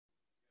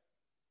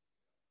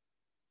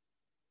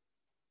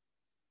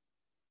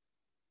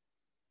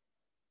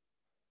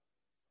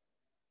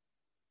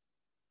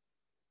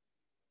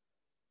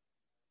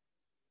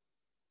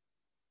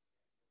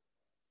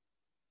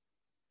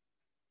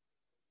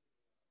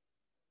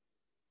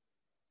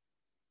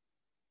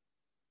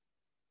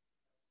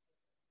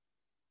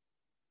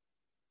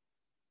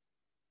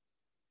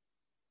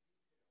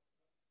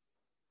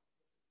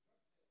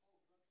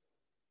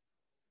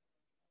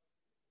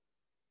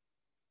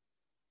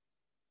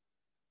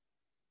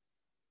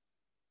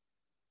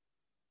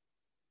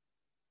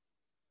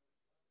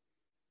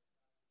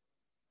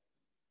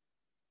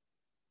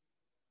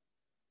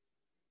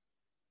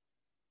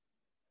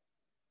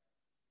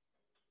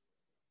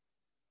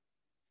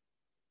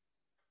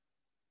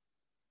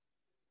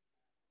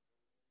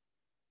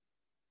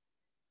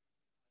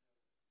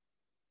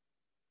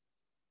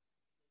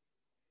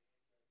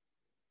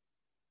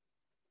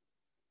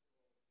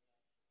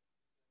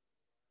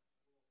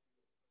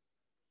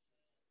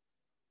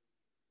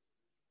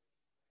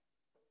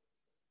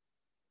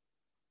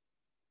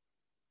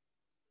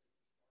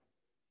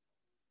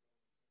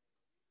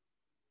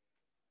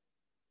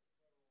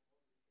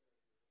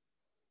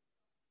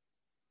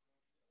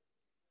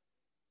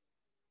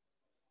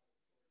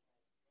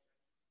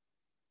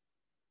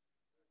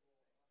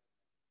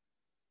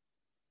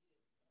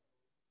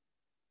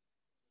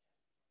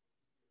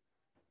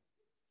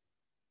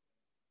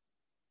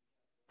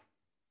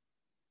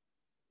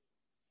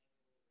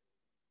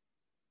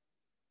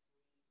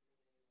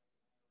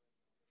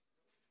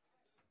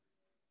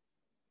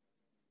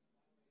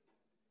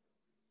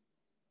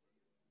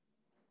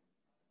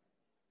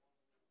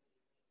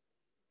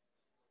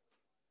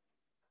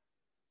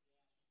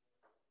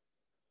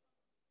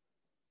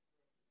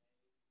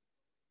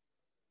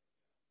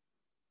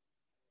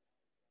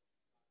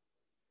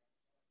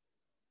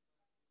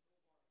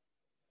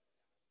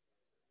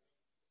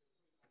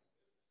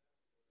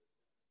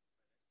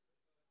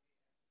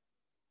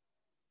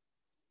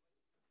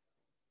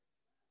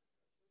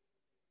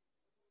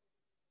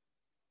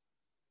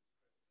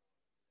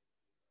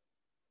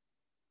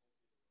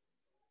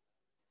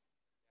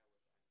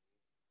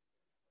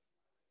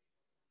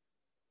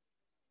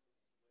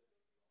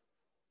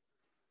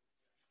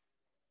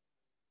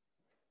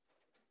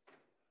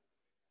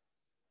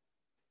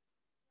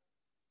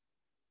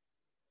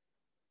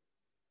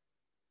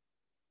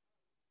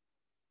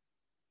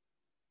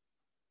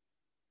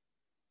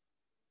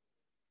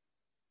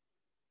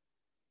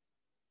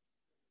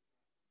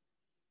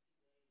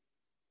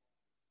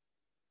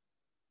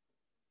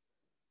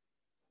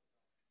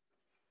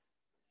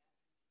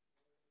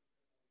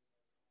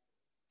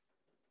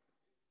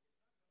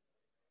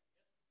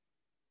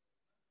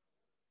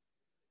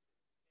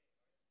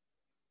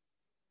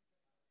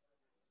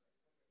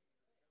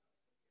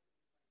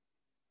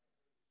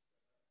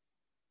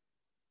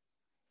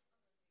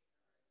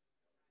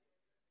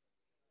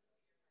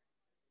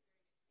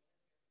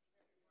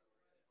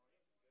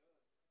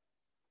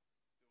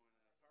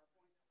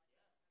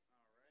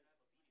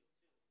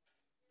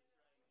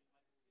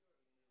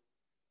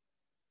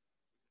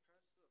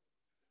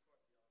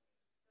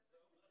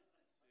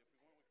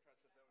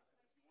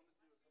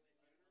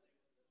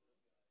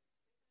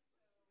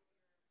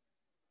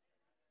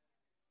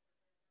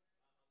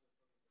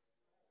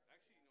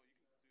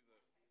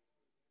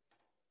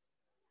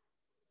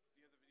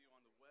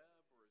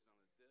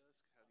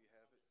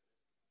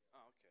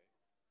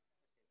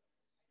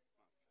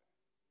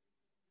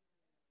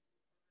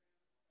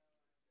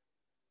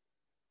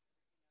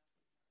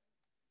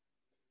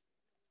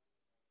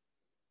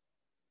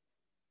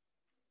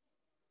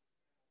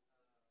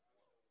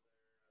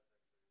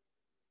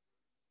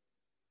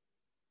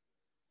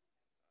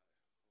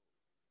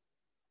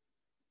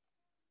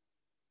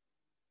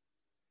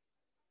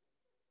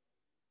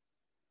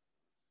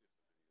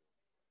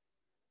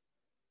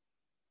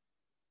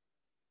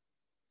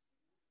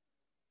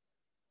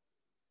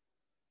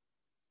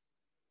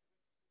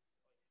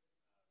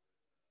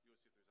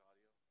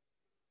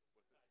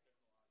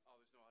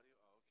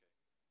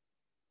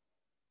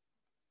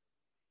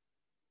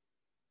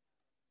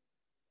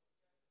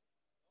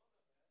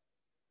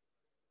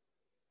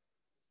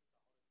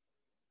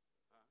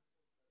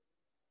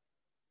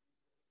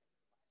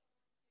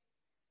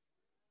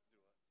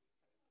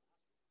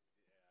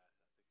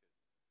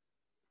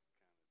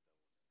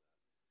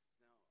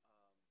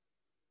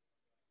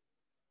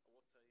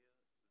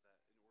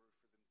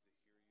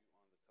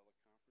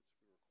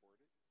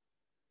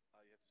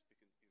you have to speak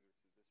in either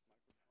to this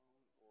microphone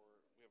or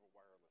we have a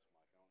wireless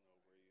mic. I don't know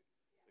where you.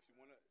 If you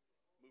want to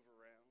move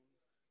around,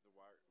 the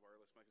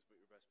wireless mic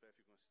is your best bet.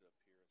 If you're going to sit up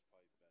here, it's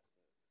probably best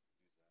to use that.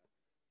 But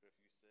if you sit,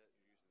 you're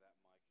using that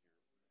mic.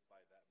 You're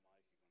by that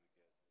mic, you're going to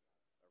get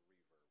a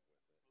reverb with it.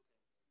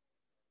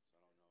 Okay.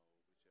 So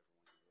I don't know whichever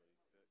one you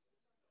really pick.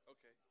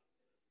 Okay.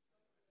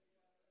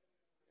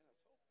 And I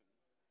was hoping,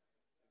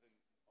 and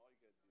then all you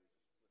got to do is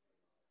just flip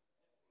it on this time.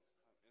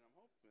 And I'm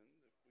hoping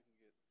if we can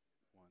get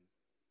one.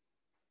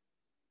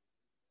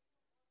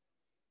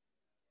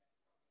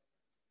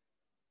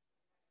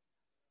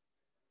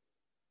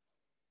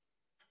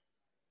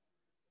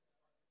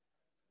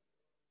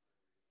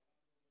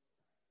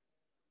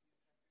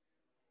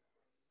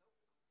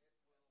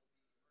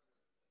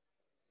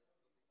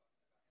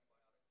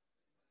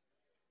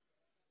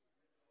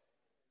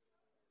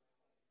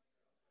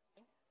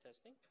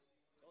 Testing.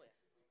 Oh yeah.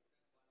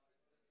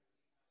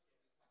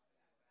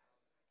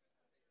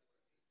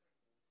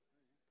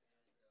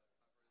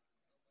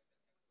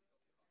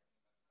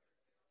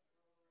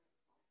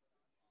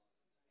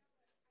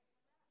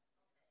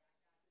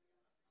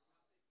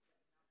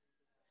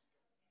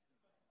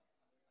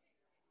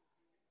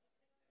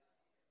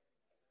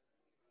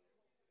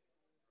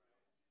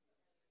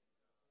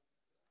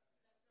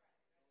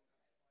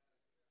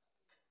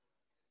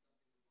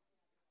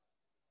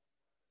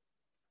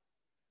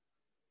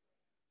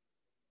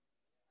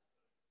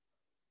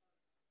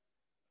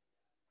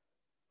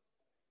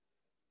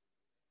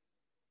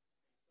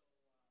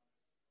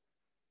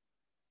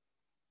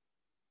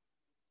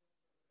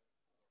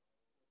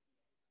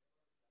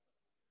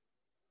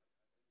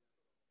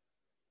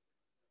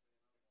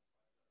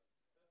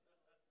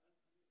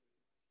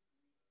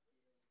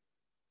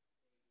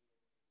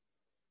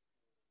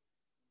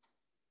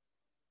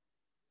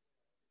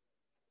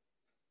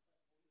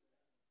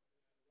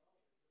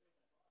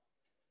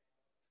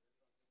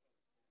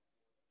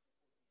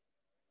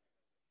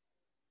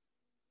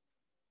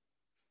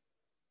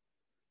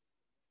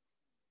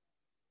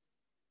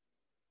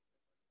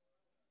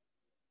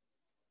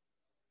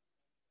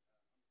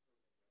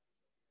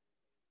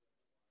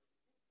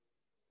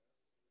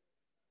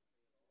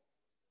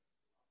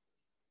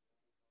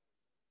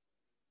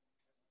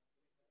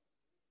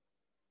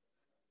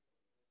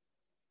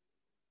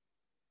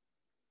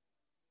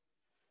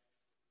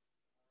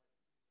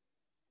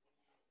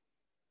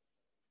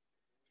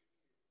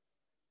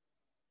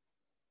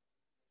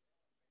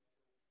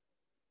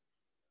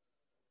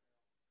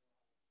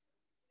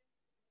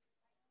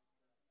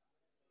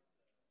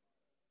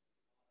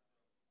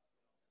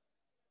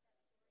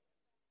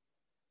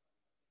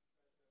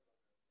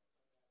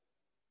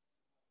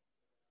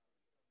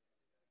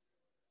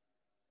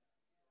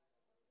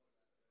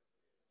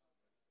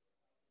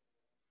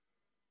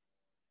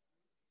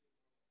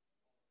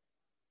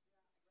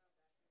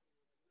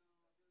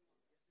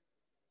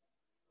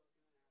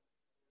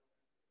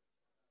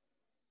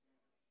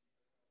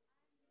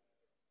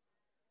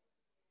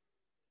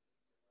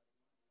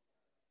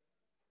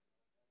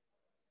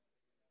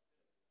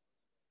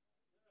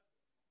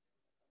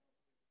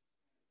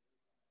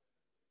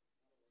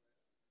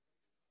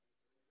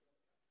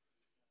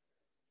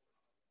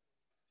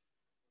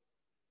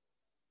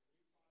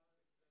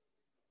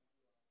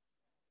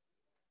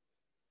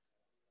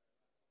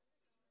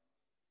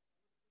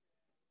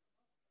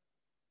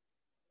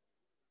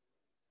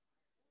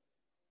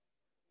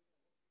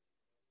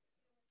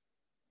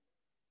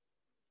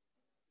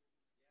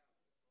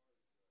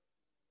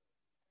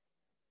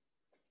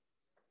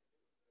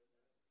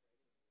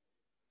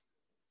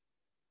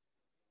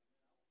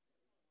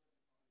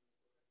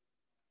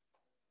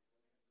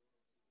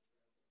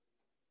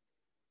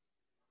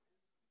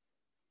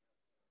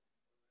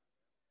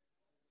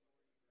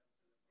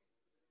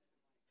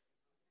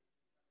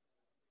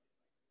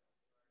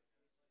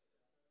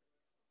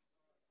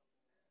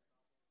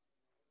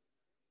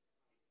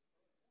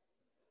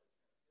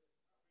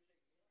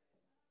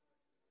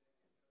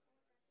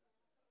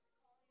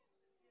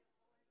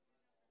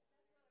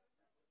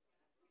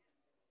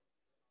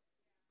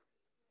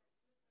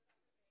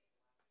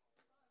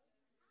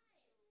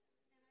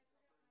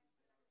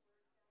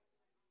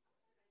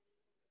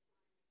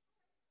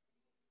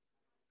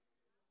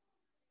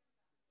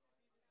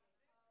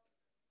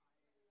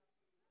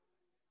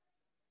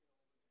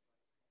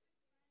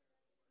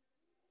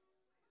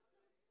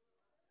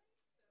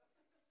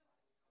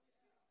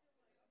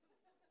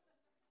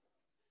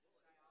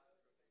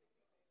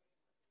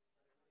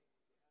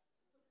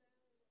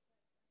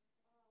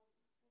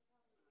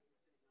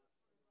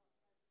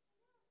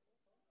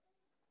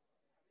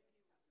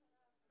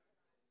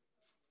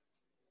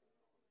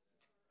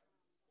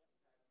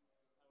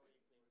 How are you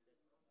playing with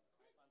it?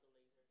 I found the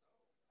laser.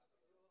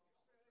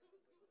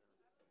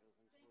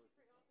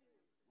 Everything's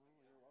good. Oh,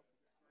 you're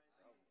welcome.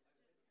 Oh,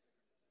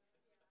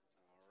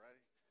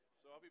 alrighty.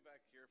 So I'll be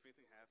back here if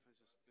anything happens.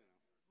 Just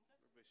Okay.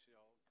 everybody should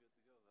all good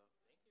to go though.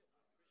 Thank you.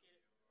 Appreciate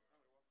it.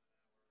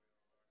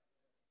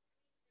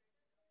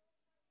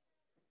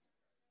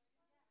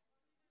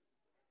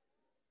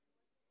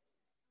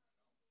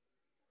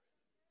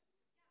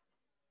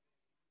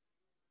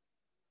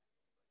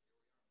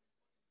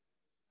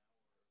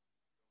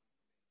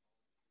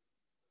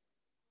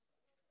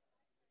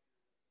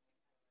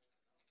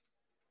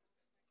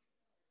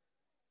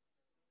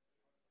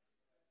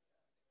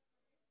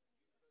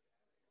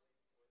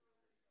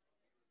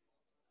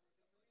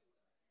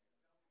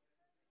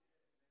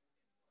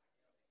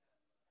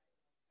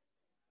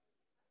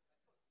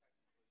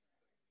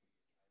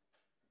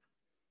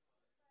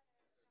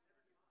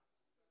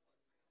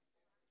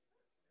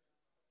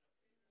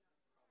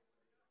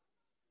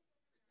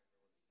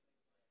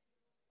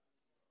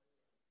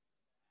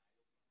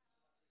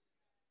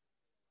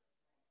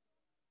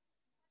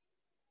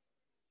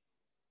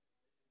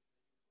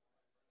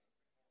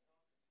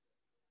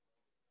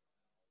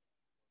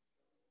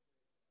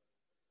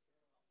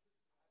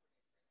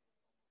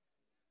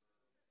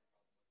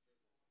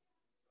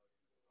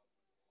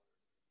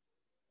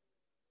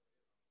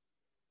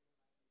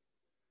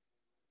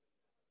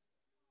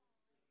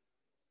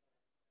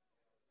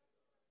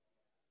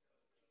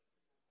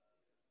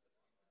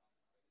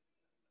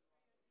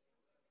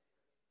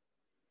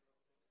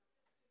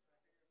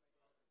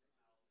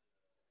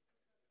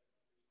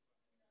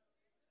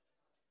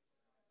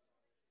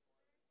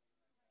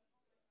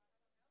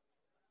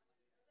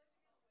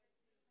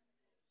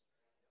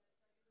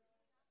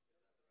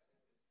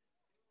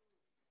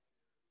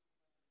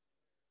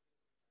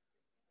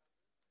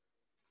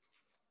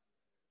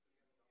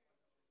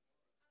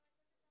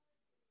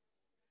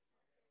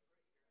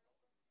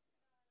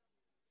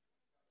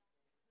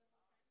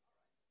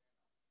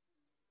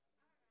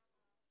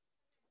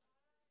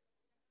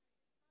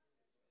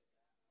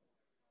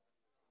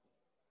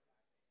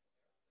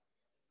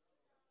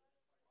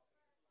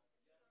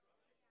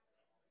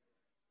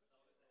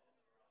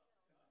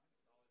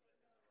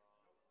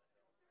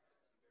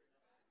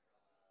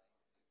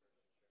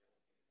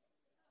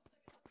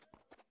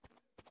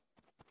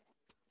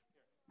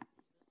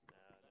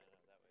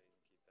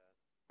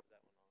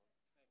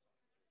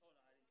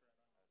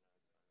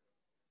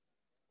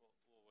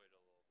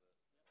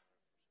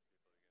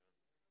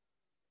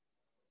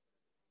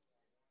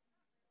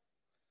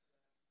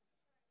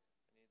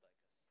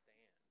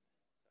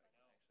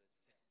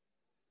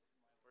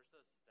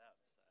 those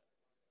steps?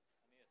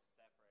 I need a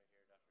step right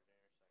here, Dr.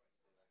 Dinner, so I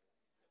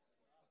can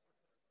see that. I know.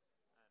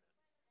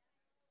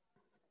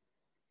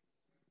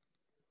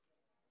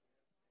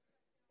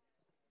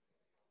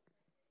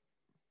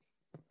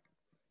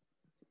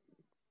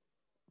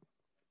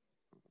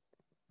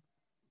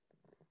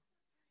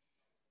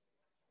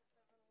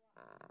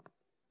 Okay.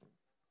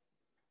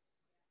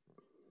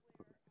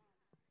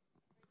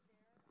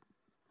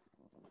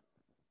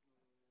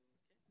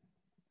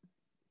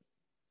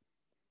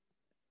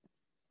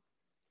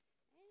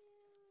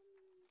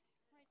 And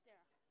right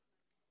there.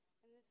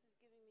 And this is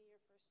giving me your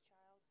first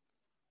child.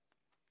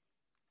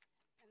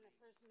 And the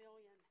first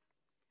million.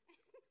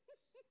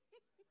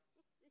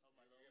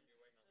 Oh, my You're gonna loans. be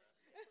waiting on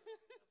that.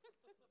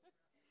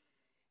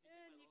 You take my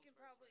And you loans can first,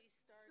 probably right?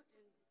 start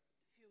in a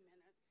few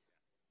minutes.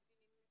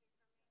 Yeah. Do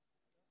you need anything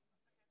from me?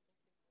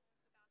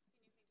 No. Okay.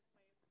 Thank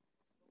you.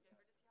 Sit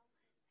down.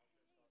 If you need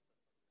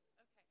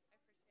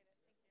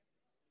anything, just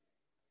wave.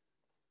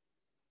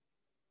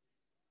 Okay. Or just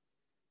yell.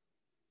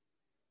 I'll say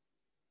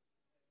something.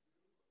 Okay. I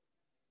appreciate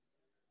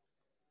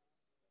it. Thank you.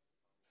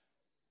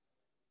 Thomas, I'll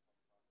talk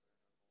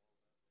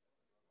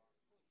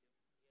to him a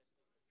little bit.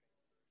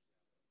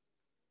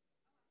 The robot.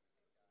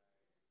 Yep.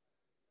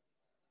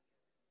 He has to take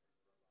the training first.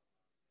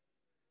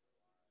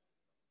 Yeah.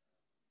 The guy for his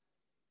robot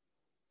mom, why don't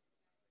test.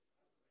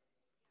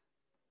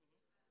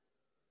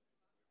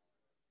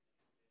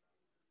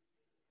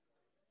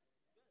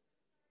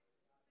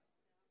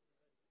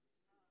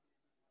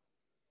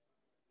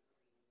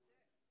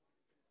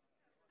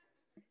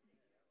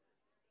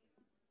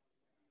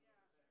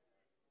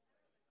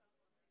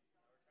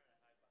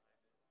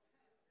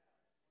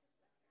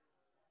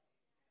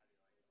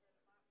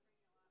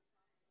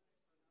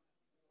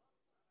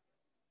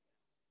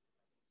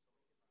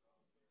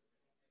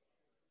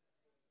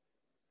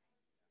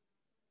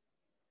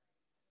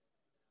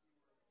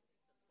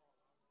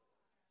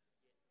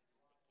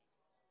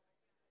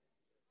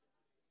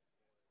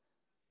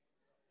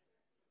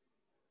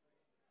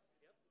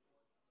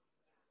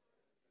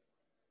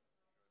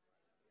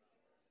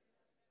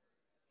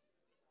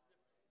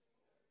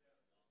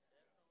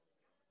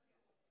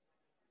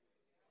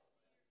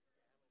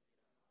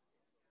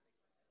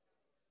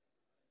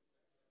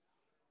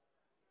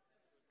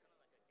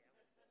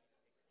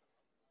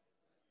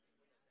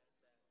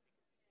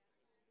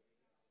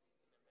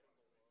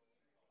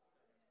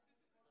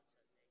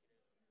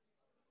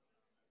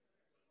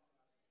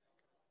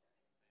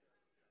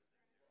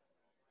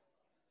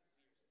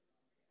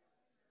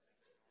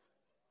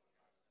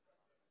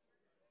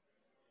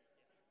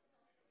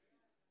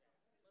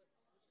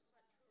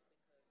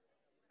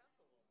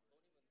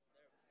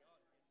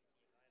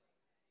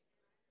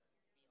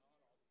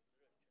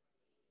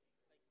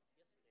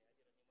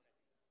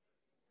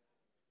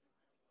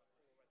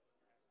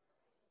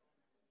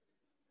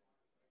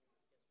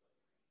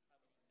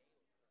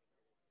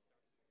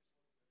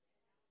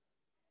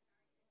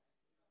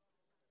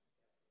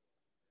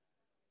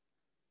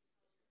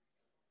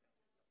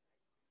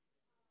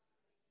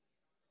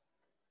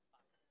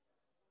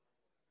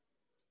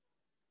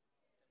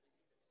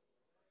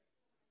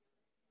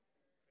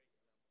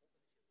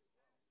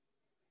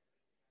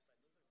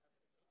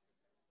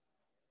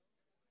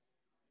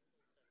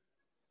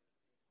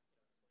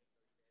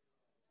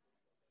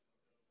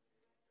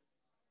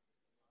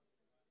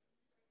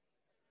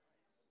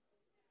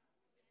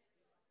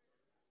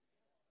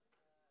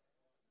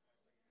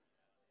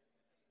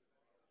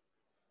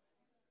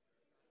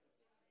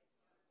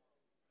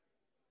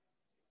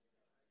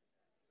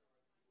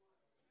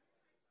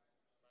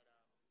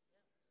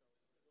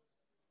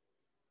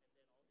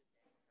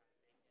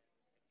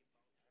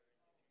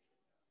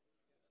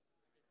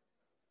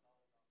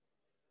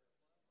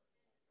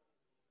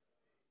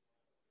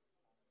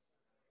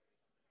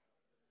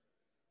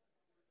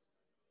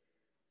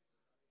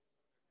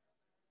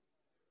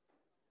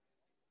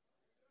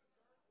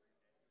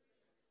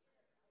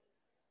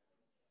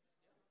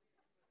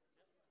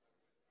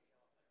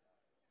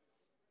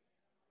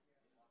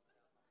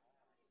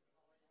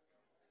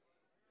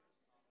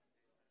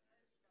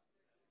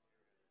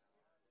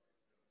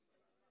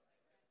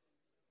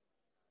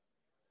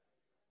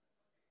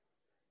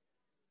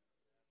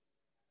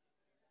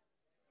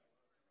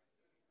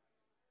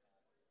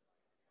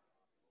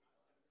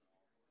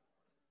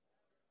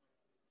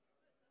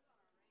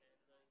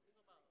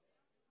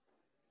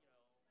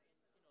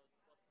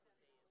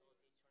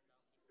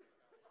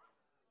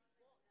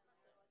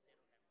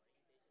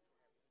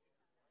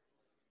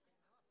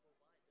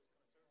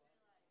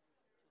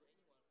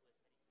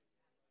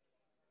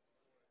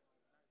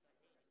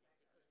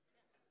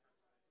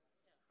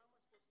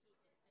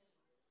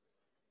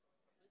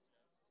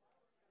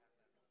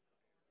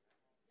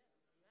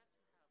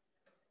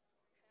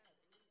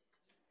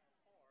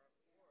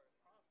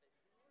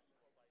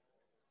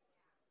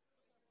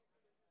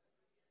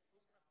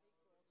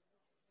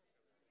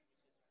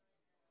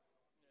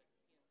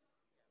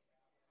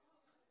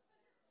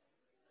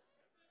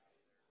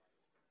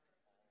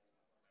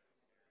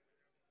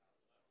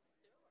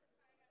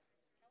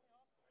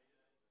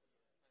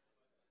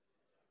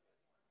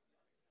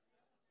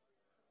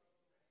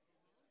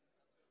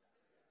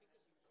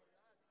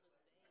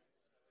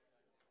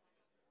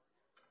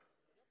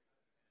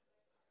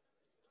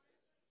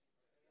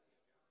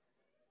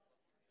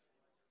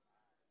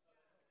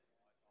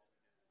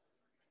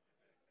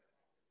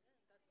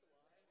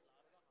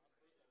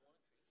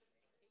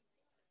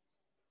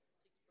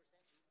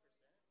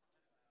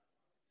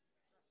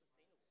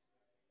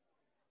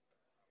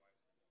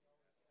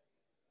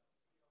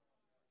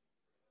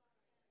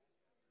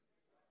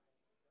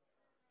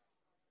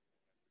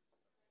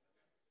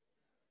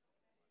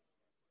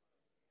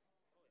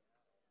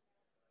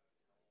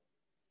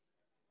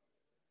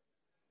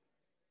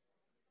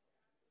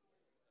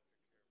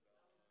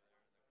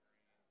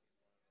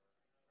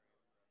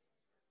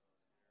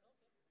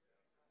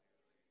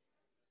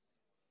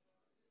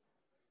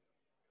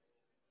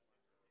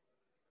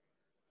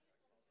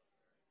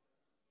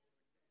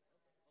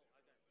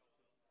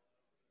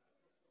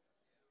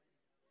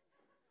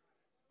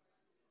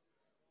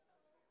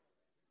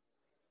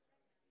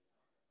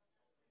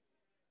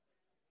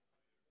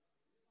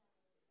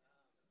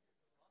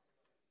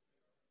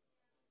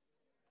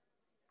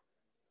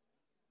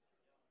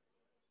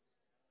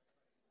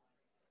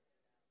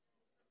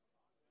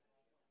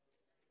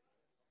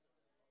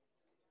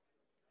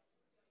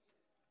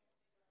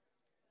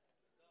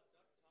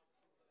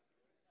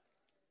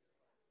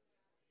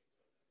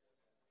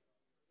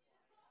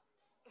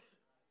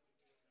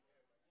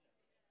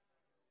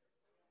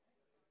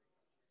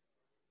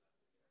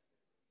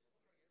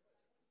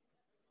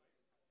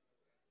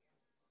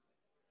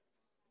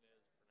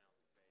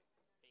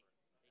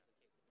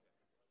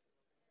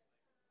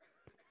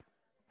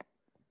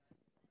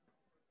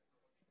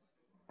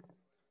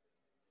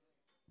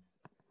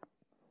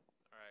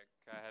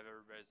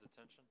 everybody's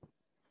attention.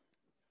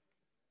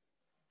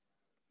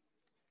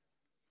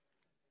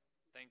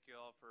 Thank you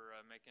all for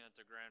making it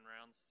to Grand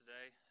Rounds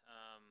today.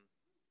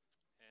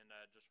 And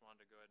I just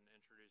wanted to go ahead and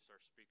introduce our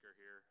speaker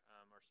here.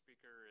 Our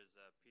speaker is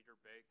Peter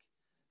Bake.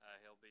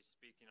 He'll be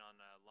speaking on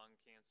lung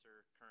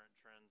cancer, current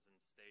trends, and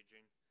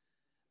staging.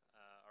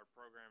 Our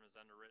program is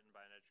underwritten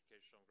by an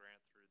educational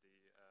grant through the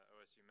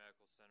OSU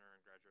Medical Center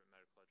and Graduate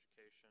Medical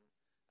Education.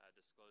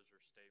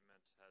 Disclosure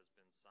statement has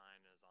been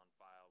signed and is on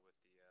file with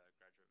the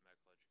Graduate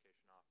Medical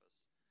Education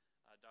Office.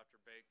 Dr.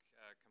 Bake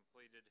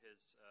completed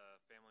his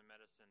family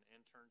medicine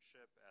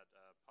internship at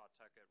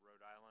Pawtucket,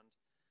 Rhode Island.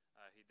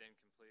 He then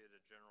completed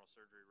a general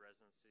surgery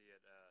residency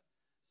at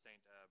St.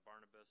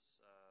 Barnabas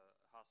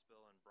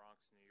Hospital in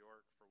Bronx, New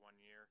York for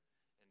 1 year,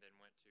 and then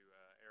went to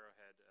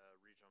Arrowhead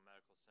Regional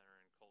Medical Center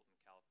in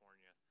Colton,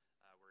 California,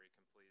 where he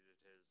completed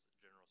his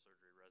general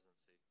surgery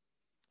residency.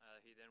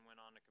 He then went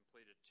on to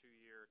complete a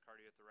 2-year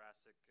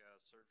cardiothoracic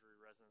surgery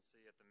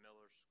residency at the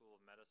Miller School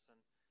of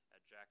Medicine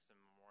at Jackson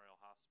Memorial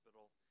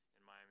Hospital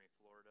in Miami,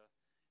 Florida.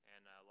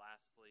 And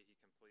lastly, he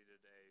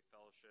completed a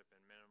fellowship in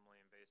minimally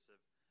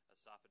invasive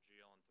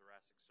esophageal and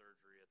thoracic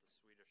surgery at the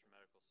Swedish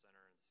Medical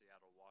Center in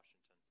Seattle,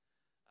 Washington.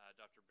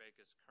 Dr. Bake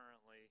is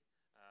currently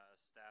a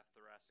staff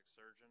thoracic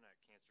surgeon at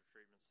Cancer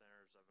Treatment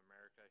Centers of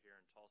America here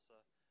in Tulsa,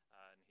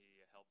 and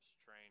he helps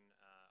train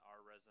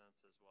our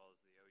residents as well as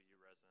the OU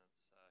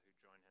residents who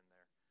join him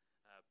there.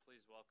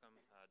 Please welcome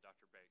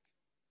Dr. Bake.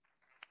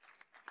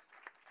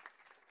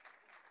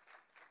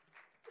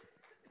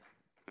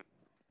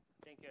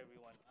 Thank you,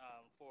 everyone,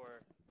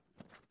 for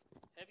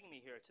having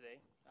me here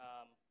today.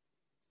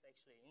 It's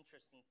actually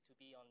interesting to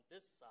be on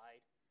this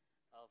side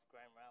of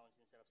Grand Rounds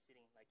instead of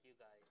sitting like you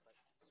guys, but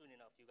soon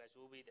enough you guys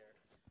will be there.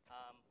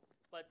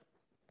 But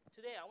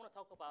today I want to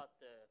talk about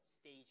the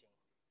staging.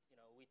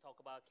 You know, we talk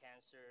about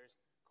cancers,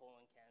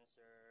 colon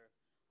cancer,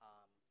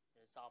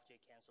 esophageal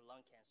cancer,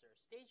 lung cancer.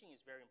 Staging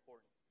is very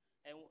important.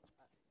 And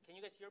can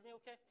you guys hear me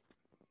okay?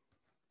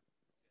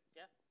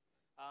 Yeah?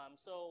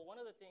 So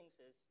one of the things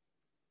is,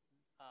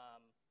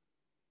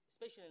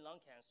 especially in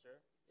lung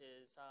cancer,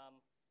 is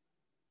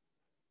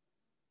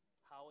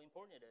how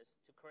important it is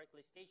to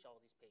correctly stage all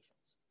these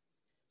patients.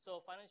 So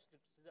financial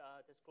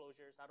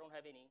disclosures, I don't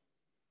have any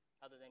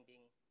other than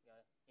being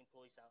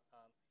employee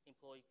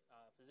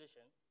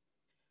physician.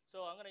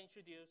 So I'm going to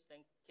introduce,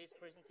 then case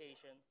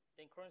presentation,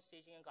 then current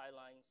staging and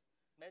guidelines,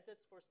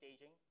 methods for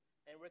staging,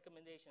 and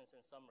recommendations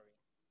and summary.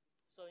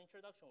 So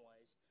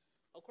introduction-wise,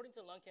 according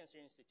to Lung Cancer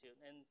Institute,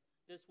 and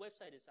this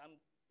website is, I'm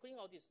putting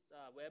all these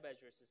web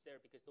addresses there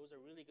because those are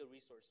really good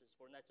resources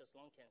for not just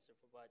lung cancer,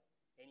 but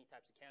any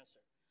types of cancer,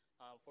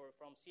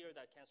 from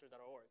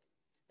sierra.cancer.org.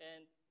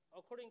 And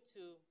according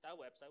to that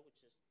website,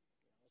 which is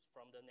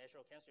from the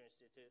National Cancer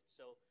Institute,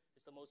 so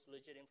it's the most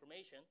legit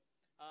information,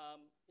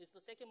 it's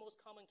the second most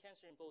common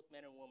cancer in both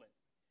men and women.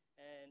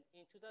 And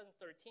in 2013,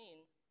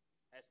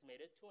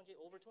 estimated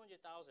over 200,000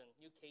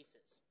 new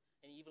cases,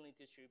 and evenly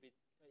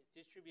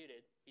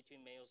distributed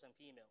between males and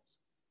females.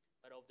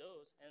 But of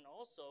those, and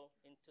also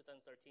in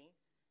 2013,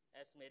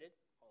 estimated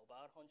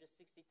about 160,000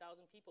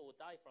 people will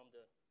die from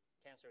the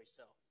cancer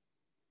itself.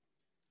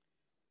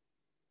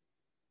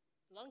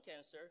 Lung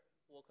cancer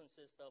will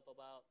consist of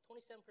about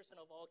 27%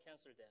 of all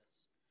cancer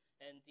deaths,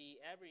 and the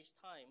average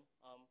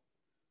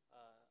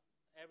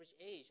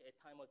age at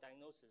time of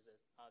diagnosis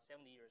is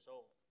 70 years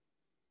old.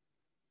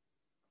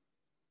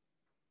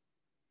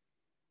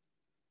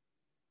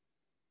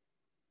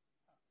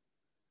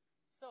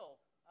 So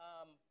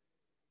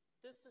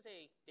this is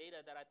a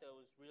data that I thought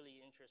was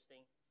really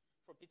interesting.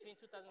 For between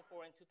 2004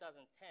 and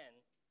 2010,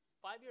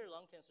 5-year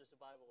lung cancer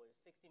survival is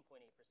 16.8%.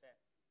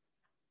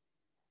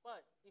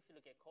 But if you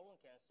look at colon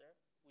cancer,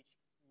 which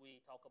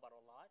we talk about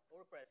a lot,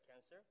 or breast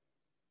cancer,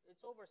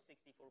 it's over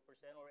 64%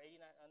 or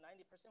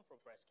 90%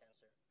 for breast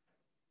cancer.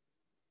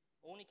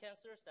 Only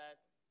cancers that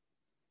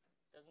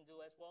doesn't do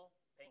as well,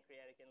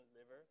 pancreatic and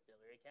liver,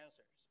 biliary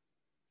cancers.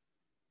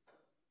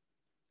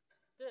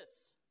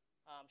 This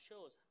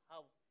shows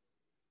how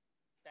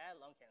bad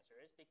lung cancer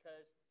is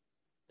because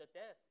the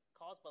death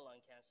caused by lung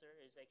cancer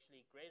is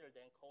actually greater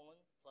than colon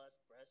plus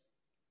breast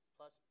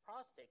plus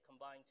prostate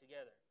combined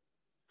together.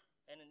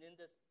 And in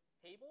this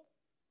table,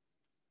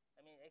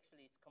 I mean,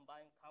 actually, it's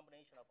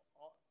combination of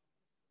all.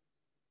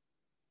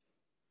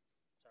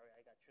 Sorry,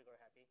 I got trigger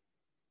happy.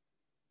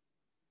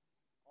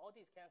 All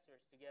these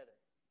cancers together.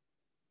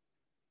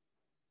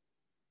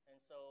 And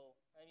so,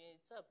 I mean,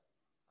 it's a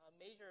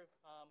major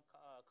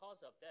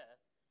cause of death,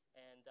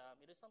 and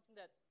it is something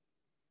that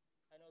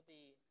I know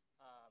the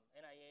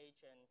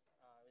NIH and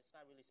it's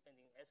not really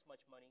spending as much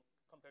money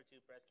compared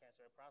to breast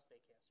cancer and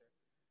prostate cancer,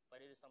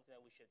 but it is something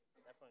that we should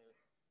definitely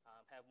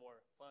have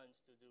more funds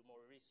to do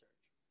more research.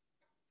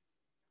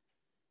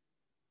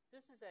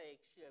 This is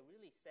actually a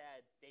really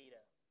sad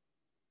data.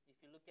 If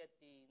you look at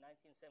the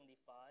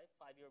 1975,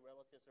 5-year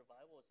relative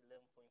survival is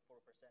 11.4%.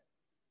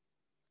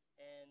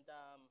 And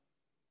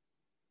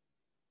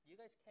you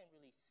guys can't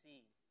really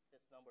see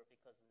this number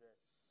because of this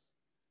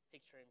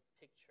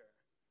picture-in-picture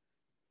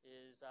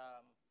is,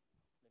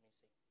 let me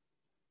see.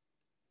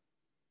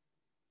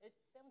 It's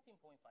 17.5%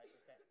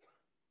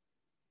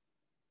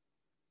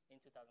 in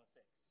 2006.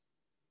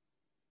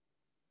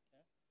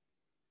 Okay?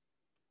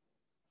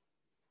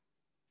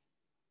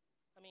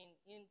 I mean,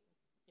 in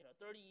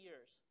 30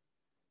 years,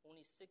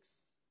 only 7%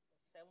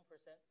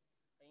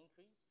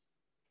 increase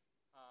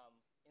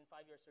in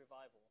 5-year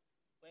survival.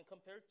 When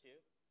compared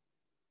to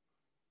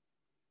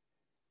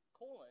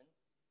colon,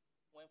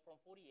 went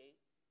from 48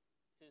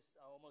 to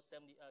almost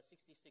 66%.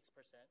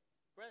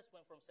 Breast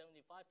went from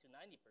 75 to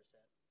 90%,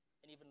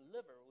 and even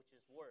liver, which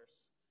is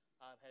worse,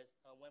 has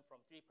went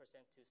from 3%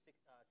 to 17%.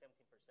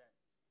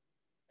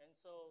 And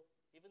so,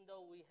 even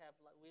though we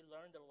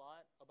learned a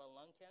lot about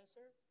lung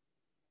cancer,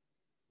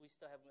 we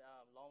still have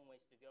long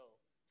ways to go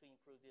to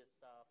improve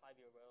this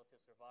 5-year relative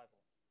survival.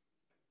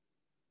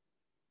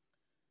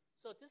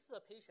 So this is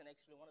a patient,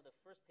 actually one of the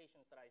first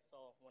patients that I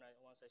saw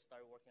once I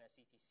started working at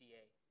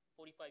CTCA.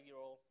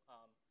 45-year-old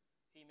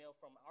female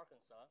from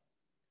Arkansas.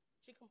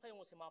 She complained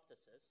with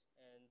hemoptysis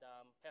and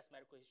past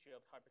medical history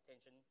of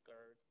hypertension,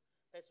 GERD,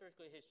 past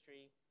surgical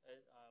history,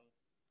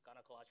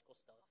 gynecological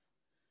stuff.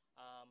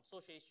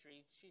 Social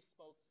history, she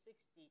smoked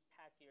 60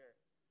 pack year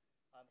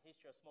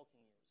history of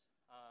smoking use,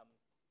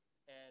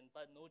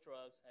 but no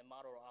drugs and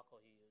moderate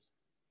alcohol use.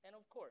 And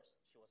of course,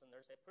 she was a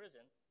nurse at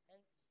prison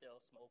and still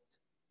smoked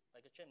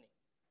like a chimney.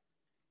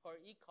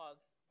 Her ECOG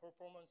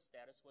performance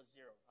status was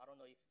 0. I don't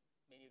know if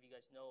many of you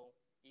guys know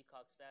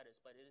ECOG status,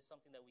 but it is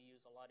something that we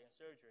use a lot in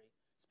surgery,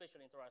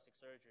 especially in thoracic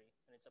surgery,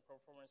 and it's a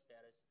performance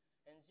status.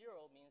 And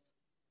 0 means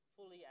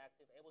fully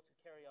active, able to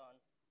carry on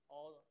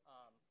all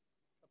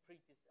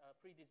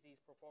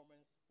pre-disease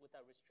performance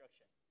without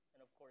restriction.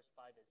 And of course,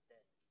 5 is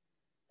dead.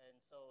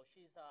 And so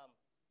she's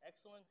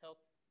excellent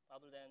health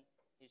other than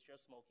history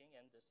of smoking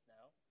and this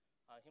now,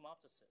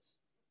 hemoptysis.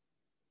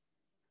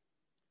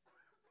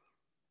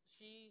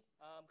 She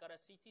got a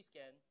CT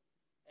scan,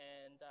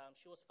 and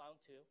she was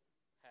found to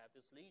have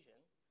this lesion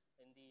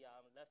in the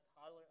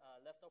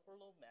left upper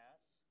lobe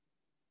mass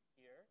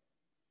here.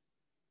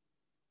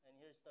 And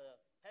here's the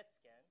PET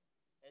scan,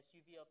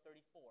 SUV of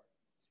 34.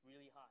 It's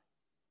really high,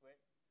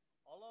 right?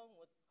 Along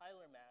with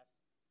hilar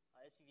mass,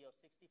 SUV of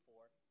 64.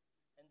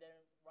 And then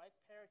right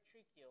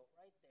paratracheal,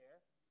 right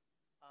there,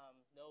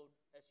 node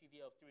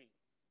SUV of 3.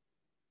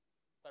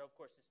 But of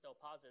course, it's still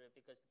positive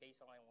because the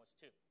baseline was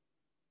 2.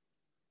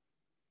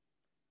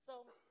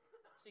 So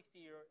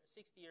 60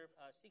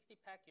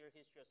 pack year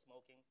history of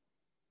smoking,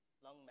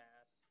 lung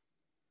mass,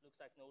 looks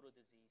like nodal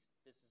disease.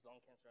 This is lung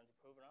cancer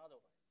unproven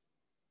otherwise.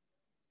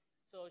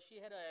 So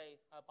she had a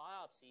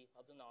biopsy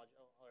of the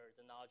nodule,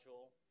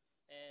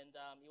 and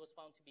it was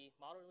found to be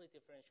moderately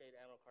differentiated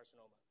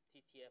adenocarcinoma,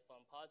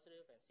 TTF1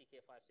 positive and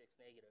CK56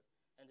 negative.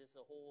 And this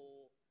is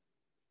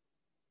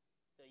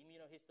the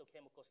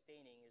immunohistochemical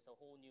staining is a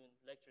whole new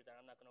lecture that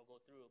I'm not going to go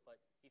through.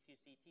 But if you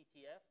see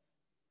TTF,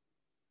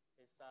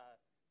 it's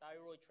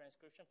thyroid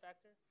transcription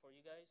factor for you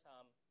guys.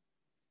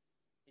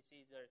 It's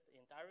either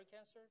in thyroid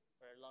cancer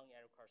or lung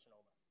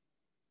adenocarcinoma.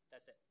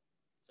 That's it.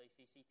 So if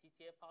you see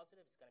TTF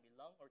positive, it's going to be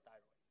lung or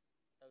thyroid.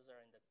 Those are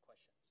in the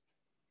questions.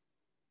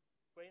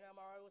 Brain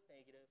MRI was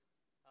negative,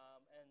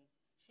 and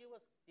she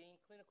was in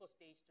clinical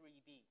stage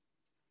 3B,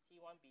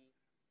 T1B,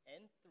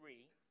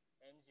 N3,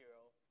 M0,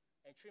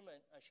 and treatment,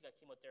 she got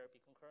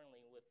chemotherapy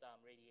concurrently with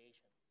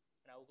radiation.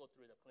 And I will go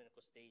through the clinical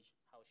stage,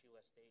 how she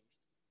was staged.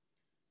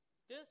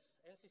 This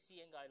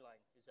NCCN guideline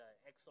is an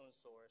excellent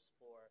source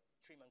for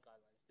treatment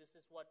guidelines. This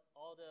is what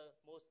all the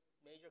most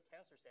major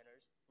cancer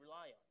centers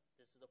rely on.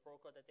 This is the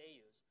protocol that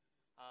they use.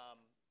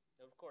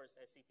 Of course,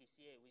 at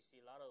CTCA, we see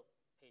a lot of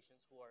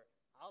patients who are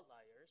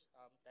outliers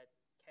that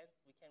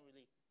we can't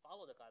really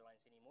follow the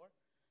guidelines anymore.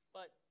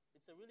 But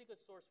it's a really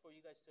good source for you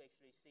guys to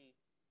actually see,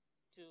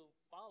 to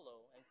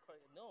follow and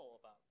know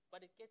about.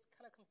 But it gets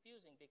kind of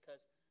confusing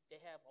because they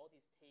have all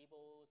these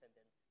tables and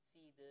then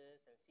see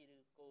this and see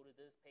to go to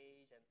this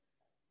page.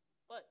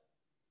 But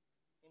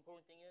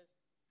important thing is,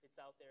 it's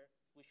out there.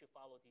 We should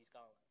follow these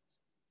guidelines.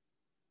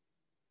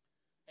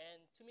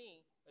 And to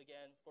me,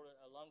 again, for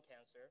lung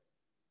cancer,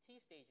 T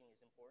staging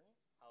is important,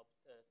 how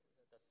the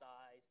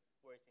size,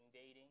 where it's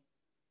invading,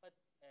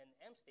 and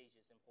M stage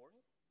is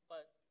important.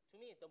 But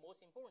to me, the most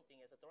important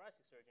thing as a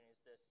thoracic surgeon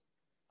is this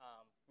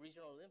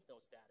regional lymph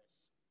node status.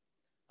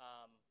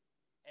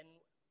 And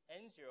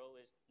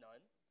N0 is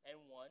none.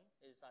 N1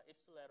 is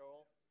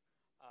ipsilateral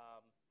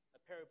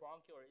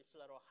peribronchial or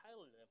ipsilateral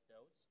hilar lymph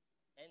nodes.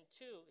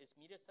 N2 is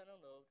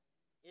mediastinal node,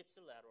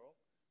 ipsilateral,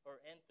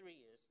 or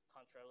N3 is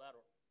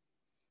contralateral.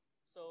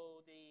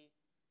 So if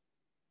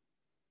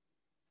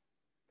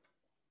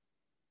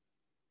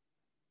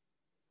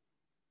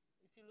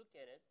you look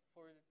at it,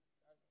 for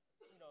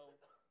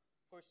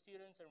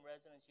students and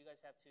residents, you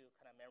guys have to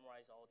kind of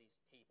memorize all these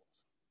tables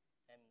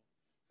and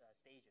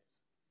stages.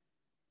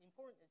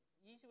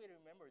 Easy way to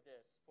remember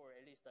this for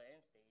at least the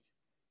end stage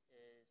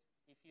is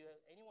if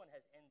anyone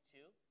has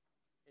N2,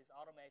 is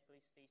automatically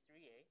stage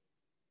 3A.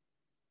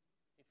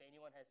 If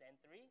anyone has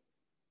N3,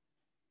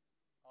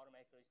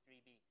 automatically is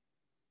 3B.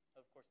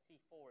 Of course,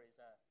 T4 is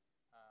a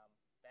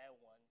bad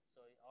one,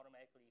 so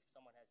automatically if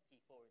someone has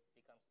T4, it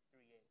becomes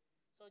 3A.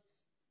 So it's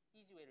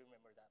Easy way to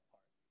remember that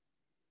part.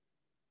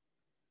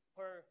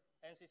 Per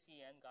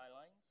NCCN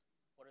guidelines,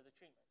 what are the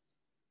treatments?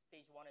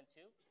 Stage 1 and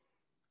 2,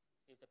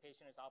 if the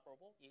patient is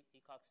operable,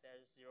 ECOG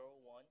status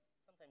 0, 1,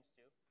 sometimes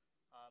 2,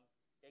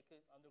 they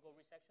could undergo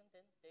resection,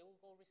 then they will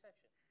go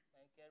resection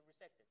and get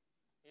resected.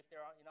 If they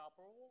are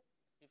inoperable,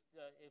 if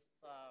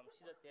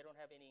they don't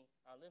have any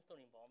lymph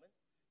node involvement,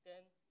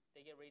 then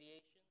they get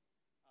radiation,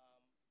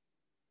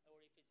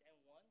 or if it's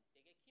N1,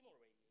 they get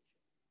chemoradiation.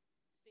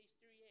 Stage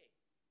 3A,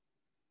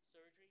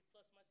 surgery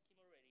plus minus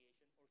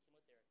chemoradiation or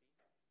chemotherapy,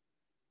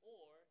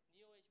 or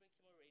neoadjuvant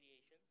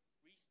chemoradiation,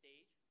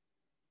 restage,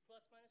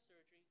 plus minus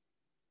surgery,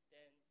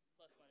 then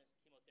plus minus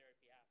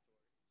chemotherapy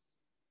afterwards.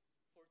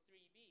 For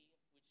 3B,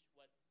 which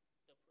what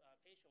the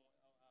patient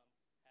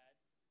had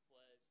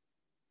was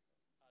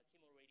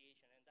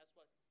chemoradiation, and that's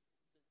what the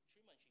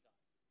treatment she got.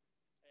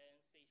 And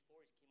stage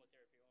 4 is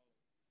chemotherapy only.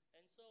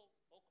 And so,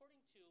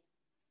 according to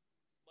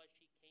what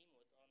she came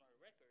with on our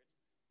records,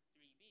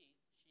 3B,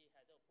 she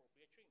had the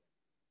appropriate treatment.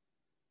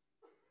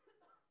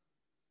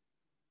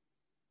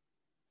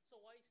 So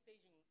why is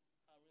staging really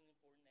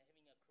important and having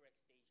a correct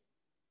staging?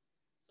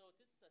 So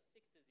this is a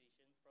 6th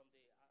edition from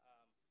the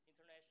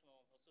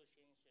International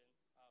Association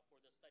for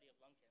the Study of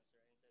Lung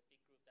Cancer, and it's a big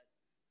group that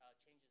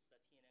changes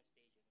the TNM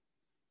staging.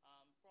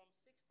 From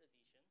 6th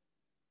edition,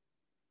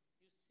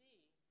 you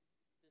see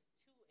this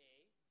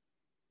 2A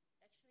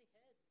actually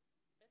had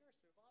better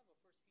survival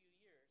first few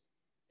years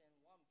than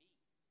 1B.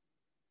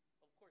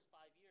 Of course,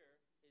 5-year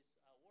is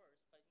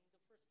worse, but in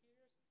the first few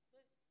years,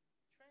 the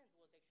trend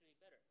was actually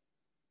better.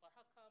 But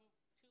how come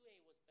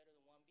 2A was better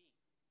than 1B?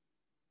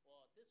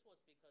 Well, this was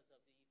because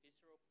of the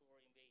visceral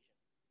pleural invasion.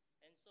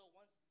 And so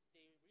once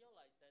they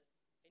realized that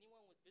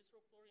anyone with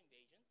visceral pleural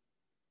invasion,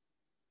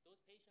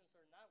 those patients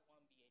are not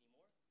 1B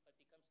anymore, but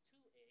becomes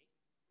 2A.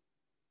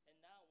 And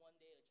now when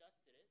they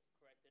adjusted it,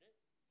 corrected it,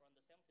 from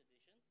the 7th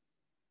edition,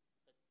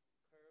 the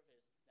curve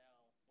is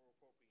now more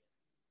appropriate.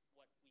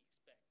 What we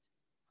expect,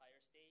 higher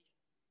stage,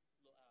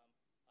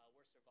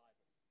 worse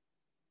survival.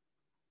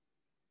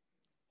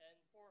 And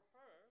for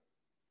her,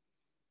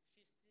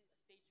 she's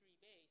stage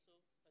 3B,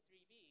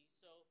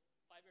 so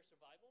 5-year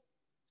survival,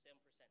 7%,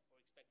 or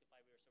expected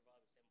 5-year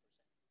survival, 7%.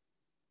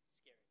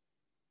 Scary.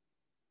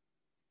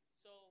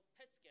 So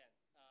PET scan,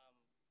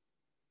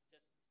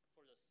 just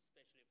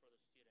especially for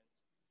the students.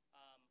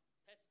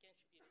 PET scan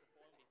should be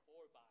performed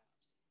before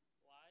biopsy.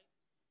 Why?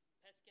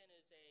 PET scan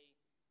is a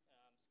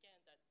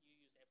scan that you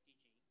use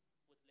FDG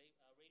with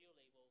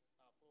radio-labeled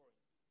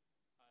fluorine.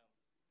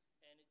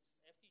 And its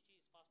FDG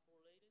is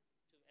phosphorylated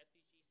to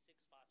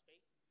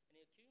FDG6-phosphate,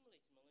 and it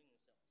accumulates in malignant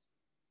cells.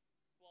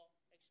 Well,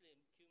 actually,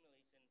 it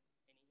accumulates in any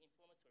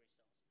inflammatory cells.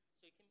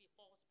 So it can be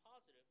false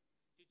positive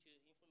due to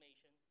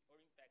inflammation or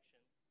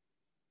infection,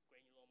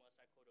 granuloma,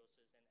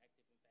 sarcoidosis, and active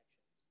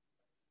infections.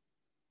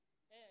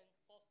 And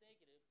false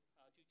negative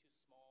due to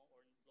small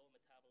or low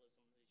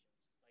metabolism lesions,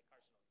 like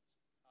carcinoids.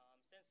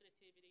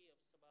 Sensitivity of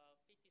about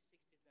 50,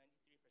 60 to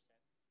 93%,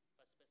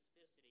 but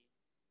specificity,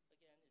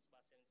 again, is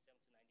about 77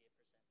 to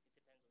 98%. It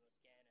depends on the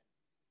scan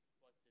and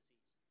what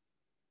disease.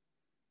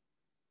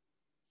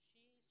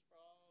 She's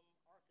from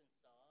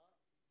Arkansas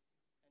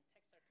and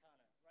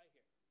Texarkana, right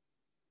here.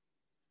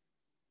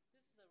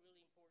 This is a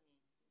really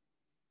important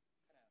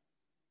kind of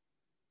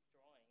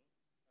drawing or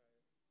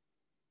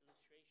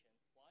illustration.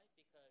 Why?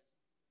 Because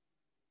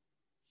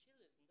she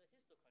lives in the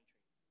histo country.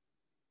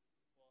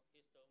 Well,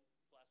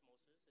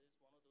 histoplasmosis is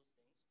one of those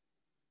things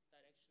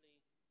that actually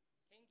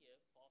can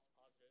give false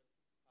positive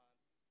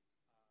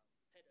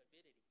PET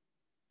avidity.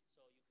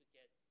 So you could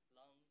get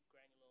lung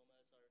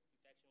granulomas or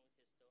infection with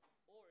histo,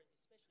 or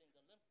especially in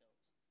the lymph nodes.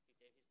 If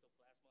they have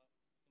histoplasma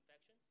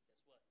infection,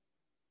 guess what?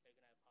 They're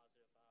going to have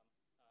positive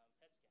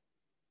PET scan.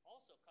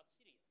 Also,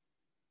 coccidia.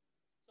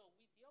 So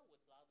we deal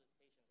with a lot of these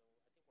patients.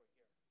 I think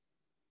we're here.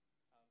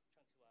 I'm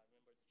trying to remember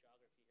the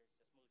geography here.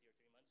 Just moved here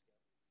 3 months ago.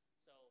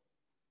 So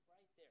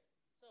right there.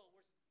 So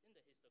we're in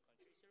the histo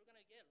country. So we're going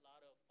to get a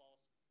lot of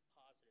false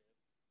positive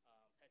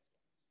PET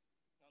scans.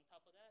 On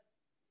top of that,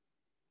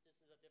 this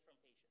is a different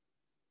patient.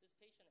 This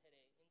patient had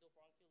an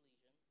endobronchial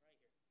lesion right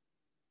here.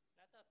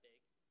 Not that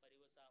big, but it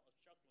was an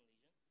obstructing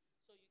lesion.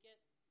 So you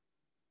get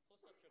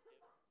post-obstructive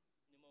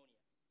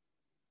pneumonia.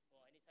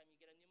 Well, anytime you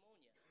get a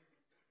pneumonia,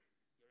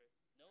 your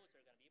nodes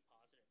are going to be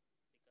positive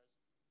because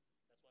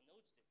that's what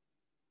nodes do.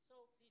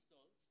 So these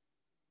nodes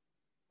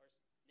are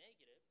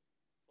negative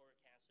for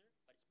cancer,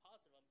 but it's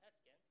positive on PET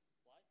scan.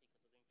 Why? Because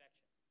of the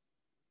infection.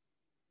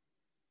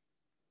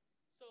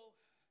 So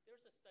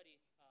there's a study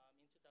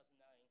in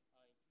 2009,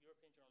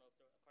 European Journal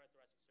of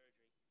Cardiothoracic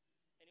Surgery,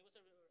 and it was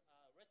a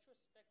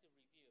retrospective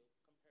review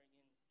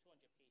comparing in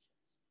 200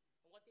 patients.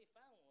 And what they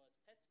found was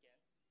PET scan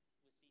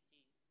with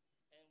CT,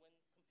 and when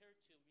compared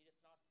to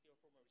mediastinoscopy or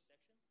formal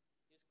resection,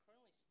 it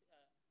was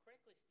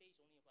correctly staged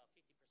only about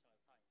 50% of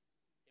the time.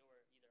 They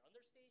were either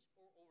understaged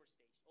or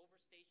overstaged.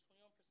 Overstaged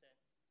 21%,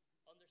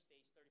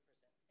 understaged 30%,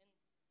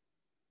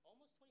 and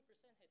almost 20%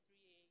 had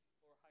 3A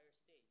or higher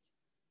stage.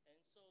 And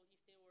so if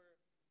they were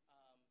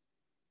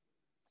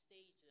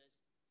staged as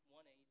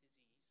 1A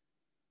disease,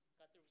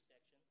 got the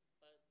resection,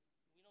 but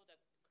we know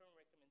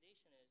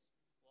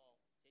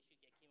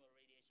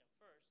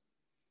first,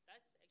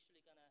 that's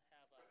actually going to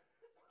have a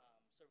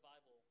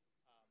survival,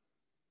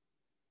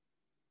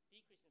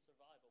 decrease in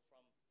survival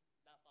from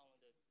not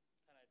following the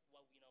kind of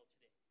what we know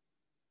today.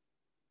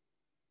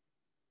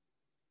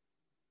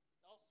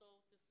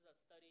 Also, this is a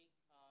study in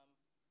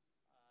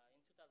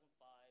 2005,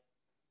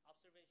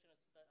 observational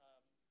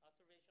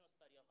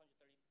study of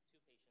 132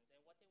 patients,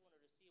 and what they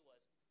wanted to see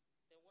was,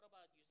 then what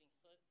about using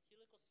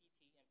helical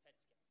CT and PET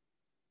scan,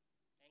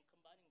 and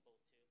combining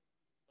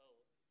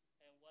both,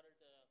 and what are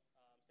the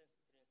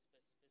sensitivity and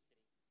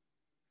specificity?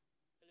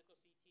 Helical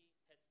CT,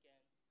 PET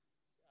scan,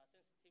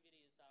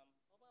 sensitivity is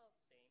about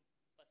the same,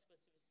 but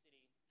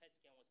specificity, PET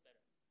scan was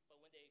better.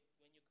 But when you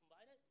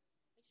combine it,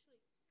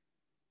 actually,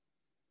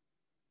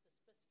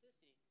 the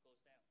specificity goes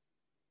down.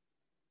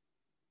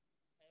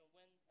 And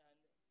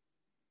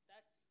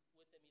that's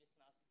with the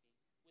mediastinoscopy.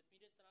 With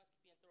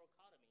mediastinoscopy and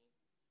thoracotomy,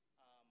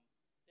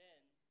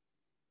 then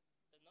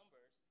the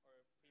numbers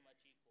are pretty much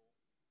equal.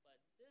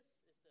 But this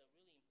is the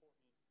really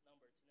important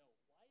number to know.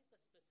 Why is the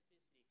specificity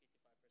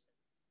 55%?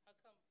 How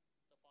come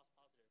the false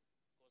positive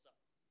goes up?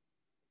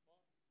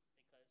 Well,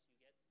 because you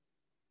get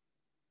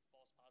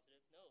false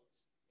positive nodes,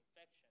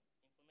 infection,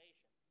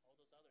 inflammation, all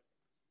those other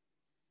things.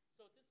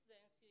 So this is the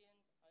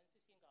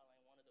NCCN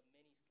guideline, one of the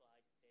many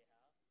slides they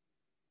have.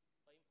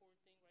 But important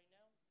thing right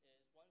now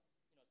is once,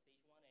 stage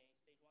 1A,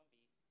 stage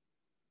 1B,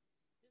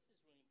 this is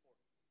really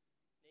important.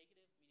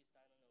 Negative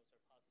mediastinal nodes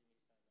or positive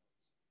mediastinal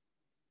nodes.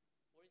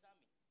 What does that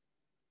mean?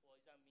 Well,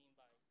 is that mean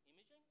by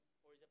imaging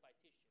or is it by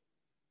tissue?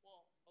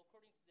 Well,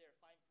 according to their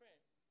fine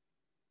print,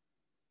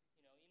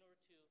 in order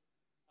to see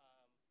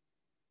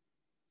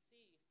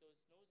if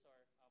those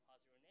nodes are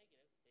positive or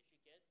negative,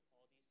 they should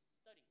get all these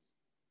studies,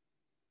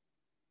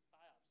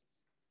 biopsies.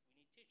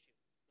 We need tissue,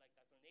 like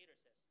Dr. Nader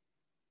says.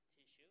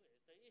 Tissue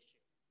is the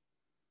issue.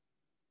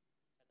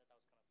 I thought that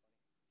was kind of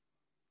funny.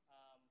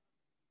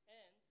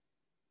 And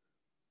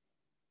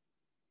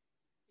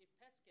if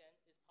PET scan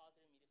is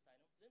positive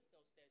mediastinum, lymph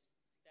node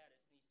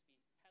status needs to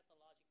be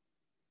pathologic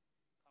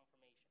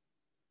confirmation.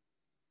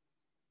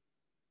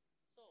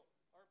 So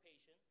our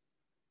patient,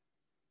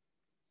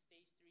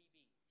 stage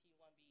 3B,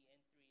 T1B,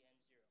 N3,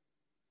 N0.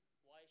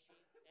 Why is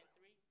she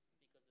N3?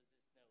 Because of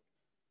this node.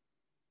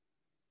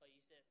 But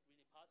is it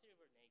really positive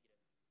or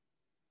negative?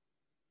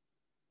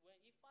 Well,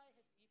 if I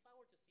were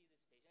to see this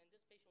patient, and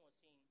this patient was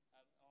seen,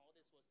 all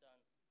this was done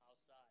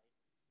outside.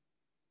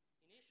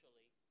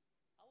 Initially,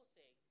 I would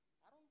say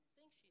I don't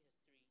think she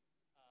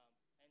has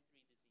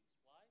N3 disease.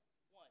 Why?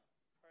 One,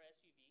 her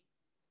SUV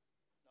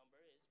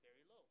number is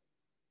very low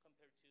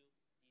compared to these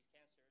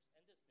cancers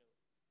and this node.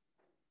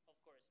 Of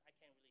course, I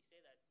can't really say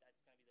that that's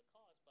going to be the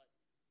cause, but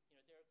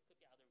there could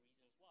be other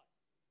reasons why.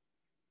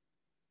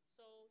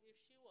 So if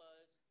she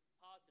was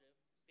positive,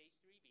 stage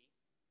 3B,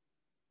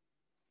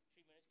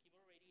 treatment is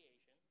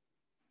chemoradiation.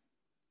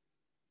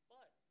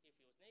 But if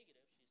it was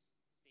negative, she's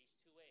stage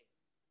 2A,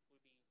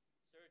 would be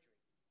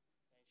surgery,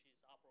 and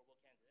she's operable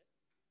candidate.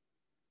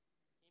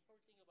 The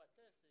important thing about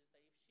this is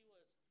that if she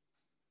was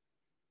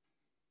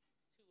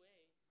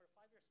 2A, her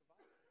 5-year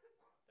survival, 36%.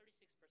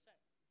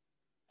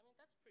 I mean,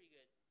 that's a pretty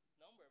good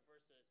number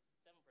versus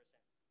 7%.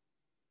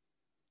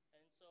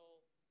 And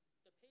so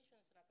the patient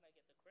is not going to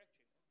get the correct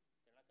treatment.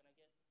 They're not going to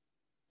get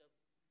the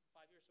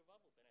 5-year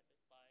survival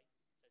benefit by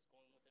just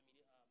going with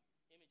the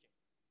imaging.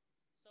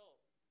 So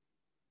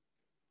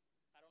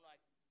I don't know,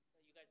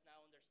 you guys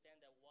now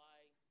understand that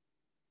why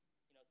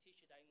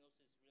tissue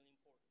diagnosis is really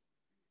important.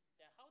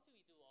 Now, how do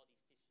we do all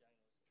these tissue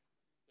diagnoses?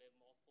 We have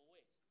multiple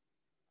ways.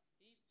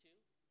 These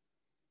two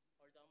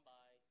are done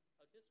by,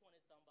 this one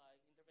is done by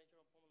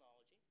interventional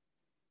pulmonology.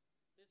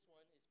 This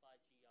one is by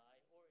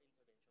GI or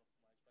interventional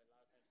pulmonology, but a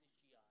lot of times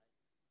it's GI.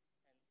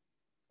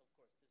 And of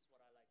course, this is what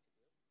I like to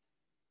do.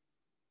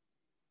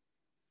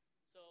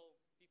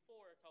 So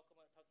before talking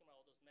about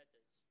all those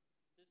methods,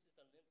 this is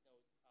the lymph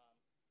node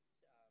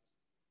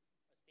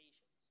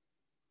stations.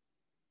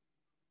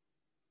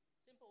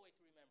 Simple way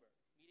to remember,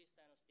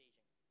 mediastinal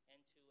staging,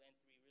 N2,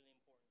 N3, really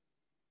important.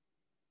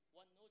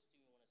 What nodes do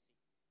you want to see?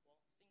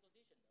 Well,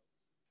 single-digit nodes.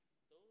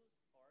 Those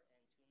are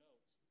N2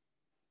 nodes.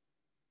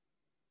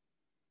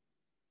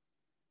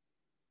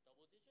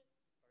 Double-digit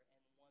are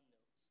N1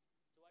 nodes.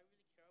 Do I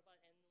really care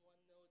about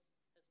N1 nodes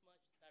as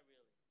much? Not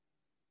really.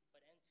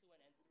 But N2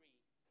 and N3,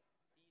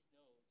 these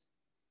nodes.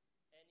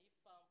 And if,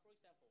 for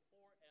example,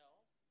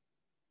 4L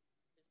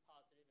is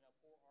positive in a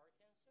 4R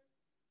cancer,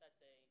 that's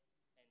a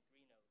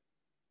N3 node.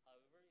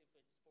 However, if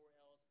it's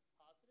 4L is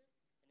positive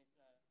and it's in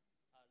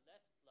a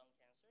left lung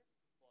cancer,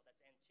 well,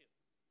 that's N2.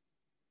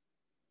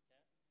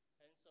 Okay?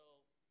 And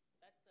so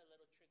that's the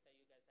little trick that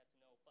you guys have to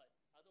know. But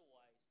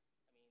otherwise,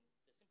 I mean,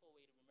 the simple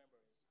way to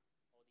remember is all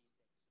these things.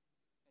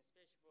 And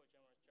especially for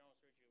general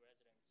surgery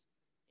residents,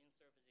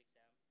 in-service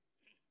exam,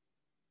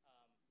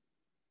 yeah, you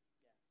should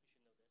know this.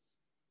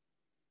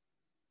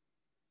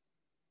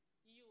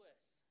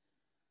 EUS,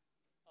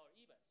 or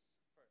EBUS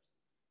first,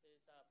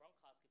 is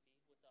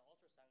bronchoscopy with the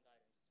ultrasound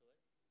guidance to it.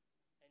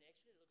 And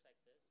actually it looks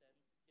like this, and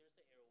here's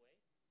the airway,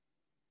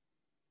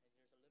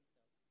 and here's a lymph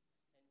node.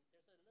 And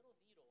there's a little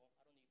needle,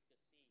 I don't know if you can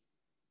see,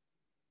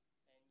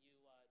 and you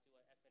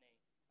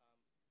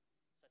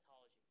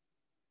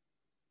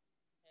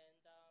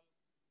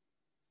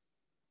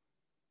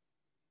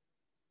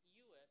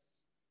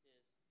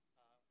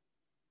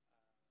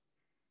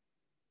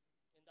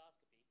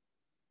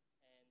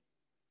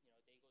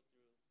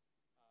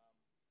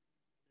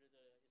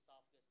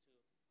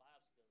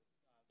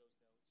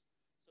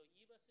So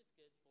EBUS is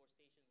good for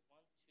stations 1,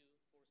 2,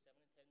 4, 7,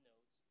 and 10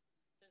 nodes.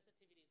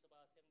 Sensitivity is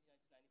about 79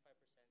 to 95%,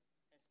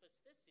 and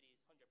specificity is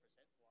 100%.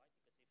 Why?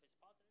 Because if it's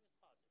positive, it's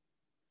positive.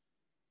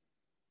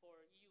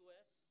 For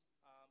EUS,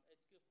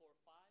 it's good for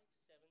 5,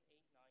 7,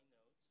 8, 9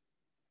 nodes,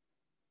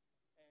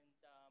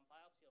 and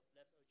biopsy of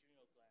left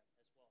adrenal gland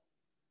as well.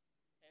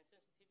 And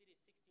sensitivity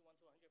is 61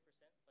 to 100%,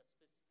 but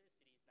specificity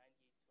is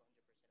 98 to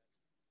 100%.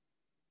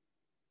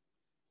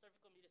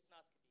 Cervical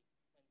mediastinoscopy,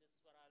 and this is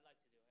what I like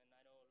to do, and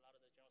I know a lot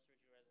of the general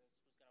surgery residents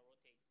who's going to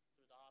rotate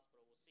through the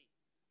hospital will see,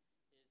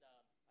 is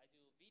I do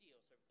video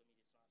cervical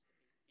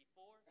mediastinoscopy.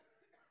 Before,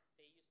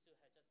 they used to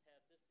just have this thing,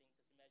 just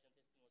imagine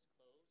this thing was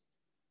closed,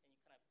 and you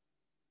kind of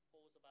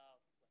pulls about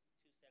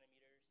 2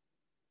 centimeters,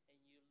 and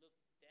you look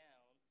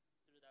down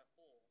through that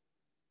hole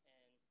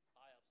and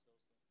biopsy those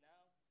things.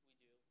 Now we do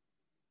video.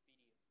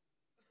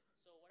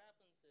 So what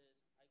happens is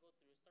I go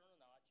through sternal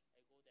notch,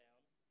 I go down to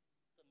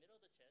the middle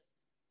of the chest.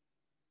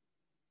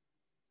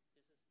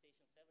 This is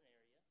station 7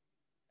 area,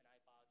 and I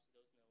biopsy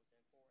those nodes,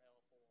 and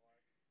 4L, 4R,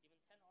 even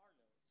 10R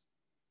nodes.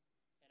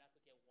 And I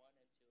could get 1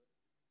 and 2.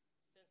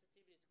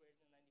 Sensitivity is greater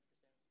than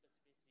 90%,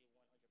 specificity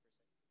 100%.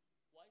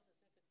 Why is the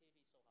sensitivity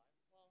so high?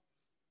 Well,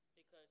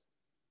 because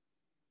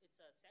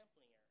it's a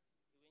sampling error.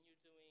 When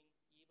you're doing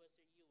EBUS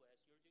or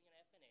EUS, you're doing an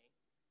FNA,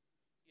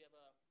 you have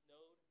a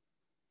node,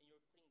 and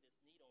you're putting this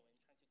needle in,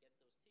 trying to get those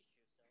tissue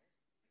cells.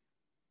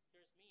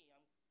 Here's me,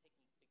 I'm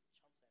taking big chunks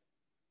at it.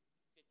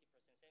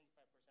 50%,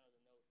 75% of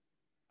the node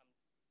I'm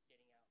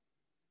getting out.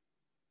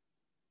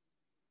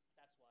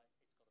 That's why it's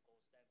called the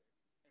gold standard.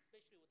 And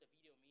especially with the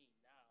video mean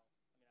now,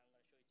 I'm going to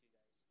show it to you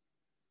guys.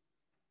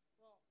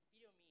 Well,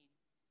 video mean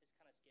is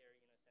kind of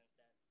scary in a sense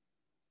that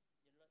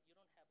you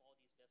don't have all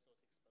these vessels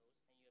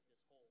exposed, and you have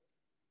this hole,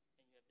 and you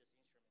have this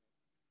instrument.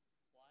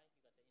 Why? You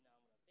got the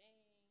innominate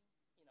vein,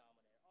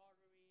 innominate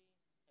artery,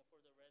 and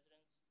for the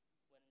residents,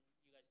 when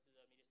you guys do the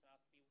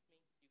mediastinoscopy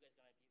with me, you guys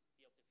going to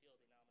be able to feel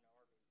the innominate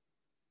artery.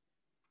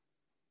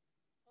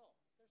 Oh,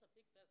 there's a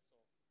big vessel,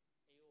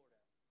 aorta,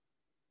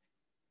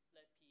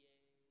 left PA,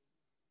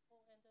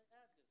 oh, and the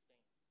Asgus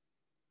vein.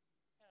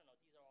 I don't know,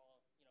 these are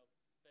all,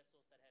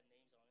 vessels that have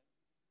names on it.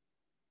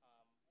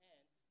 And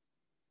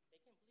they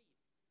can bleed,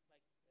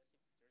 like as if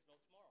there's no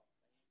tomorrow, and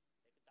they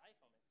could die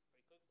from it very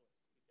quickly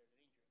if there's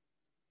an injury.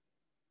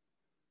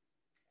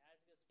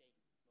 Asgus vein,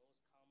 most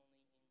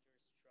commonly injured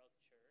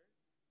structure during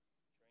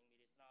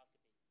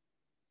mediastinoscopy.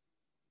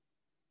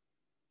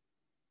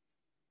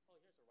 Oh,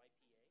 here's a right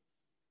PA,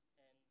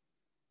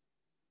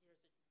 and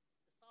here's the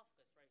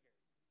esophagus right here.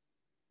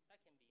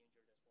 That can be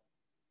injured as well.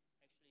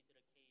 Actually, did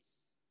a case.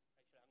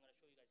 Actually, I'm going to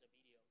show you guys a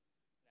video,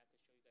 and I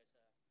could show you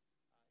guys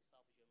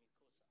esophageal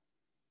mucosa.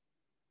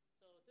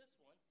 So this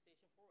one,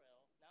 station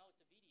 4L. Now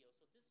it's a video,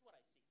 so this is what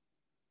I see on the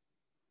screen.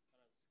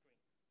 There's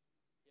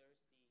the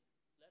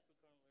left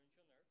recurrent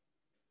laryngeal nerve.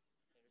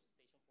 There's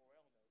station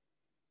 4L node.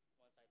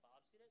 Once I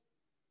biopsied it,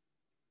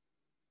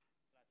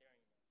 it's not there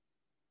anymore.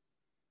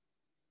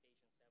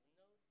 Station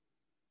 7 node,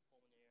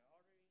 pulmonary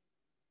artery,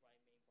 right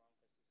main bronchus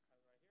is kind of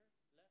right here.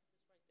 Left is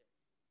right there.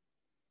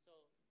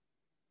 So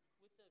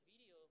with the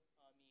video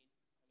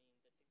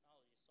the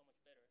technology is so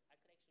much better. I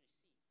could actually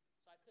see.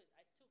 So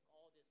I took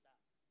all this out.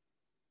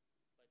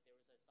 But there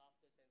was an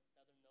esophagus and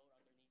another node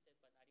underneath it,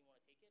 but I didn't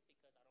want to take it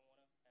because I don't want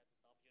to have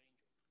esophageal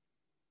injury.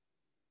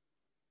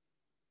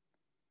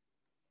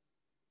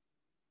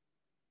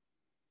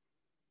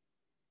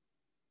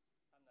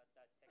 I'm not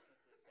that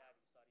technically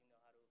savvy, so I didn't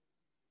know how to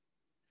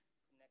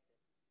connect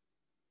it.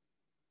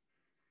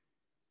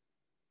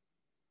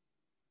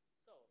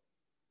 So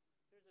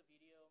here's a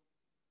video.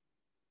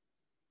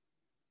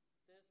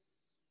 This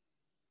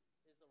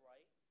is the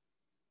right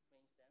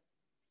main stem,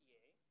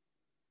 PA.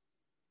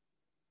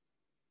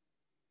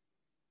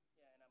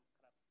 Yeah, and I'm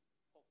kind of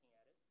poking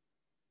at it.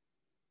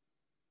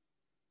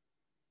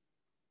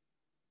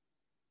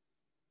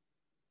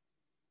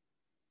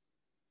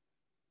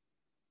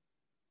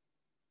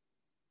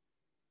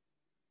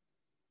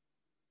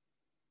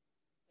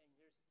 And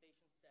here's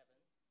station 7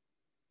 region.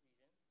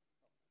 Oh, let me just use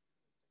this slow.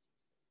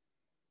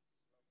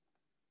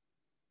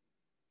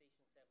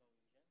 Station 7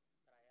 region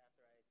that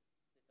after I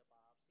did the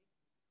biopsy.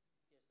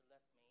 Here's the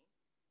left main.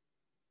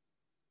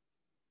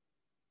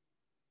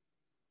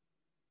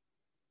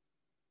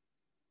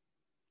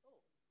 Oh,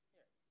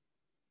 here.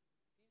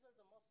 These are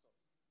the muscles,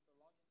 the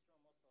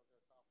longitudinal muscle of the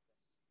esophagus.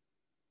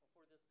 Well,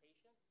 for this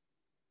patient,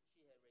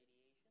 she had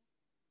radiation,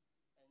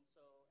 and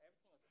so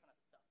everything was kind of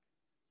stuck.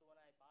 So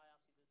when I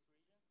biopsied this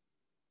region,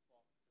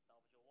 well, the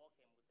esophageal wall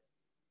came with it,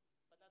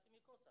 but not the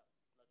mucosa,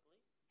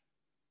 luckily,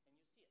 and you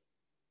see it.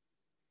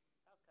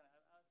 That was kind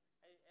of,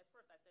 at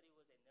first I thought it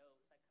was a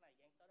nose. I kind of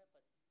yanked on it,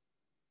 but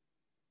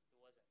it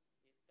wasn't.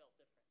 It felt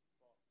different.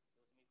 Well, it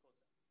was a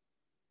mucosa.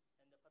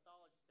 And the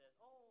pathologist says,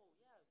 oh,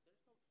 yeah,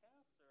 there's no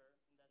cancer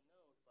in that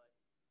node, but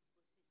we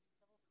see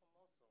skeletal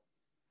muscle.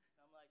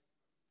 And I'm like,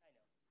 I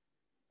know.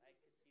 I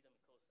could see the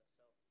mucosa.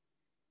 So I've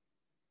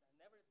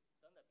never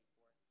done that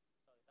before.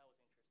 So that was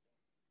interesting.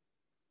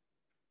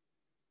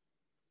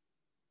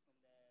 And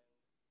then,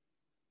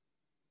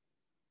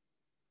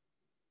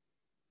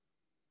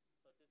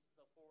 so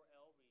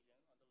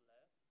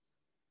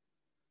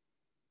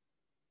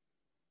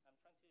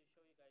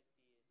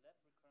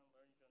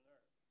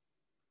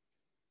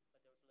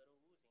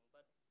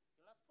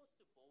supposed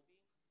to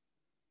bovie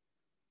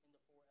in the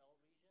 4L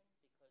region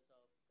because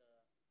of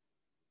the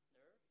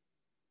nerve,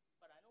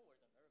 but I know where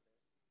the nerve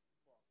is.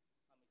 Well,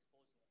 I'm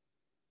exposing it.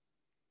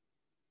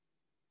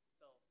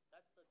 So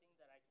that's the thing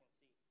that I can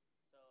see.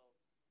 So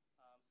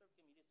cervical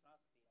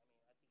mediastinoscopy,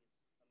 I mean, I think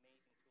it's an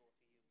amazing tool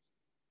to use.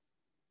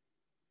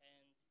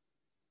 And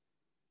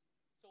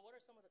so what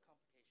are some of the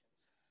complications?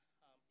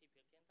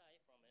 People can die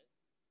from it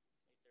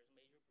if there's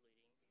major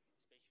bleeding,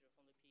 especially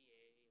from the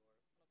PA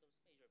or one of those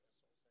major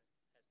vessels that has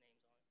names on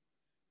it.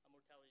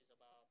 Mortality is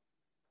about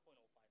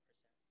 0.05%.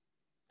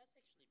 That's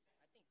actually,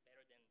 I think,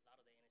 better than a lot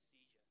of the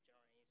anesthesia,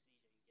 general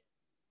anesthesia you get.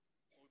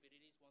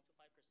 Morbidity is 1 to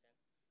 5%.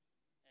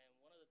 And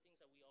one of the things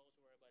that we always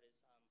worry about is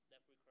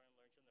left recurrent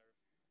laryngeal nerve.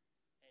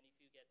 And if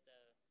you get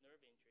the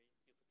nerve injury,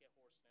 you could get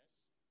hoarseness,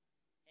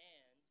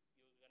 and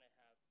you're going to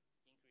have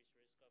increased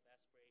risk of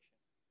aspiration.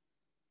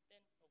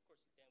 Then, of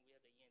course, then we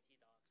have the ENT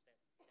docs that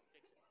can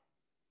fix it.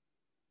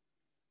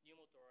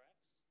 Pneumothorax,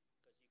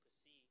 because you could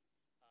see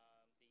the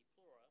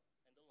pleura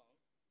and the lung,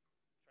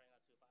 try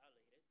not to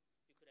violate it.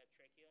 You could have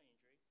tracheal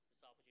injury,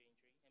 esophageal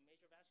injury, and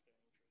major vascular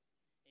injury.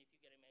 And if you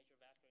get a major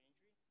vascular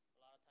injury, a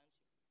lot of times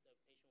the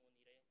patient will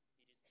need a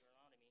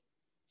sternotomy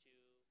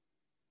to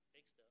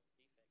fix the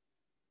defect.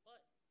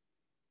 But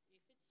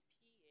if it's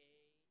PA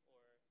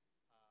or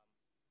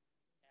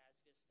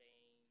ascus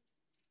vein,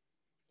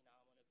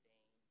 innominate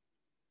vein,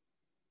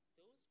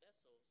 those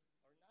vessels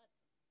are not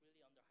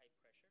really under high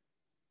pressure.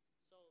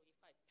 So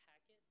if I pack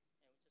it and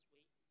just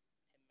wait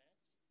 10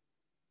 minutes,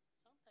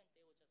 sometimes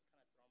they will just kind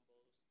of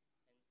thrombose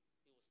and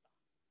it will stop.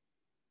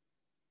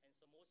 And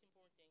so most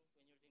important thing when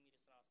you're doing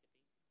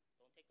mediastinoscopy,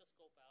 don't take the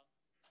scope out,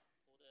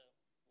 pull the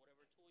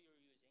whatever tool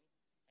you're using,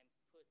 and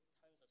put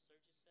tons of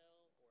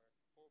Surgicel or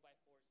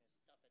 4x4s and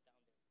stuff it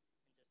down there,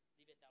 and just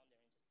leave it down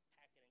there and just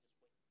pack it and just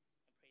wait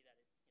and pray that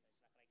it's not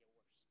gonna get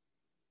worse.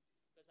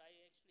 Because I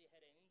actually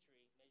had an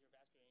injury, major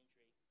vascular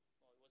injury.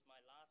 Well, it was my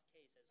last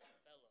case as a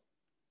fellow,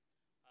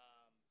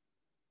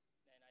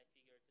 and I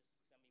figured this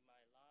is gonna be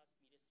my last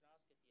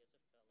mediastinoscopy as a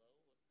fellow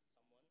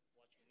with someone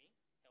watching me,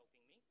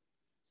 helping me.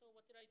 So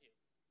what did I do?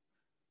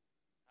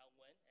 I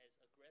went as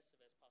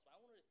aggressive as possible. I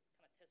wanted to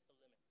kind of test the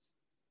limits.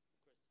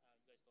 Of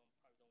course, you guys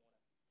probably don't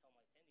want to tell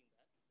my attending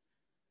that.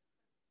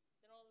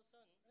 Then all of a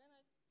sudden, and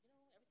then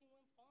everything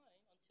went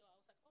fine until I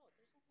was like, oh,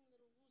 there's something a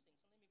little oozing,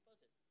 so let me buzz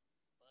it.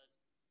 Buzz.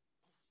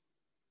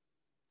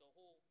 The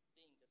whole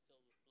thing just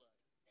filled with blood.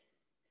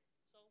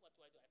 So what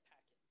do? I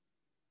pack it.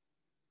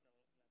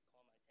 I'm not calling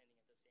my attending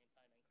at the same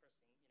time and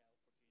cursing,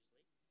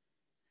 profusely.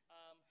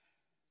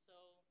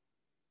 So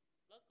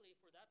luckily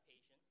for that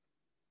patient,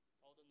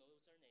 all the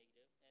nodes are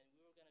negative, and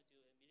we were going to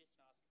do a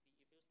mediastinoscopy.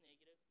 If it was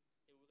negative,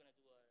 then we were going to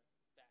do a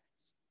VATS,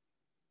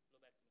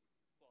 lobectomy.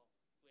 Well,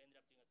 we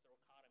ended up doing a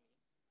thoracotomy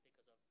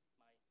because of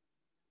my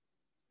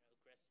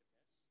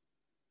aggressiveness.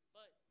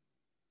 But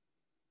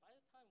by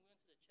the time we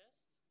went to the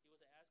chest, it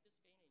was an ascus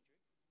vein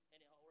injury,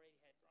 and it already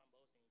had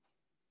thrombosis.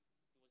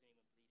 It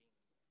wasn't even bleeding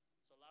anymore.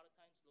 So a lot of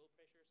times, low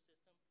pressure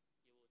system,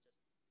 it will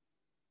just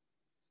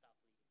stop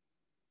bleeding.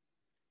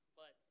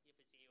 But if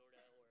it's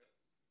aorta or it's a big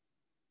hole,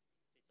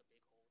 then it's not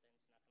going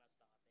to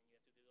stop. Then you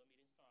have to do a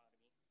median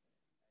sternotomy.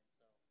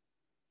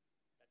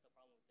 And so that's the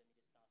problem with the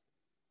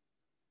mediastinoscopy.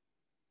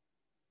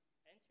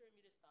 Anterior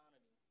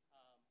mediastonomy.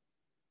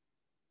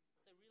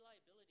 The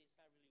reliability is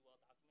not really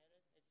well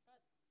documented.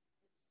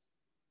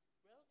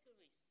 It's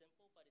relatively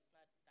simple, but it's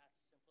not that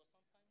simple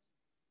sometimes.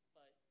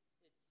 But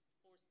it's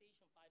for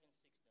station 5 and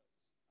 6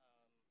 nodes.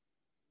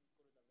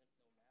 Go to the lymph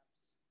node maps.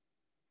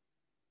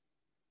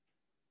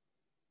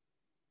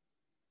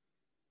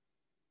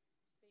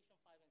 Station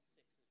 5 and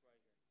 6 is right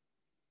here.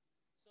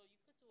 So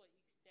you could do an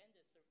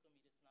extended cervical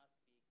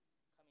mediastinoscopy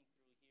coming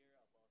through here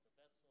above the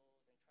vessels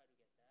and try to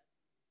get that.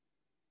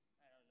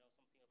 I don't know,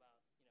 something about,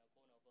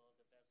 going above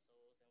the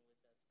vessels, and with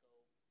the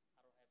scope,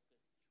 I don't have good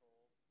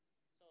control.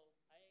 So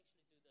I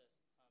actually do the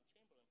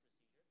Chamberlain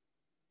procedure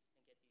and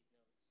get these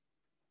nodes.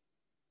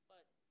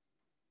 But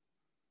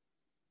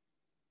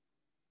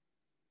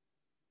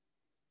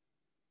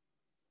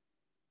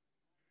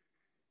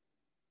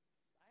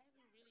I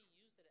haven't really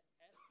used it as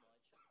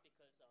much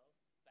because of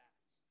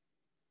VATS.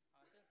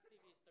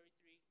 Sensitivity is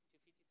 33 to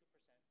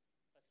 52%,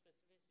 but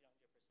specificity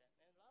 100%.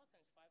 And a lot of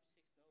times 5,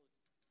 6 nodes,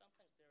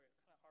 sometimes they're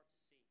kind of hard to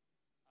see, even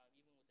with the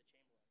Chamberlain.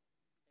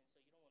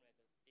 And so you don't want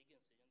to make a big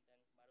incision,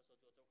 then might as well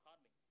do a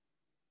thoracotomy.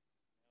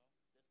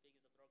 This big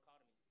is a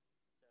thoracotomy.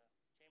 It's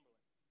a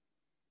Chamberlain.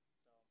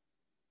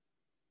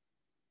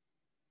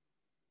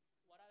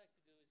 So what I like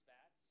to do is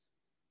VATS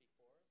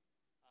before,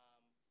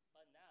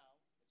 but now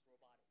it's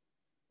robotic.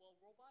 Well,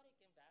 robotic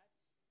and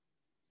VATS,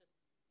 just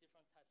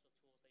different types of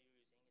tools that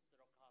you're using. It's the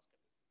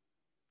thoracoscopy.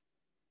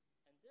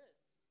 And this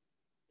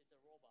is a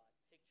robot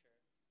picture.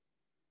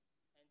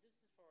 And this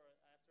is for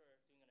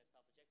after doing an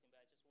esophagectomy,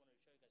 but I just wanted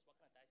to show you guys what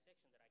kind of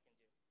dissection that I can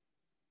do.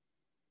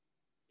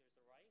 Here's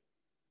the right,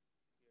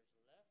 here's the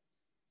left,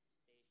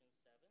 station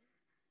 7,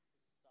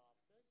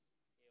 esophagus,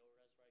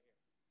 aorta is right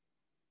here.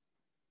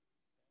 Okay.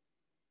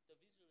 The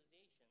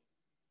visualization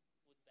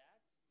with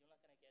VATS, you're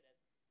not going to get as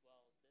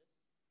well as this.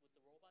 With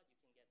the robot, you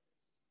can get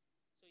this.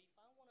 So if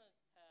I want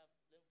to have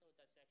lymph node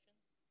dissection,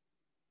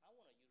 I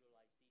want to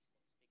utilize these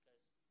things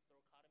because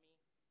thoracotomy,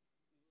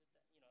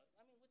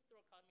 with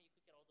thoracotomy you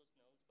could get all those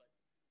nodes, but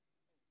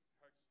it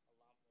hurts a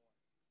lot more to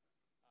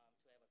have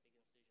a big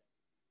incision.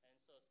 And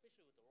so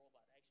especially with the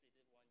robot, I actually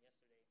did one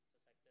yesterday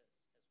just like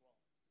this as well.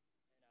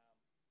 And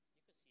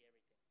you could see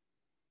everything.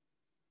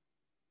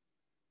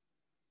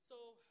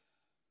 So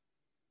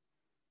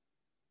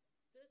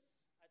this,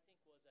 I think,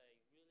 was a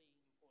really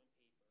important paper.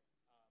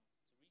 It's a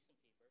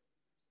recent paper.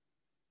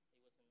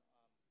 It was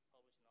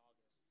published in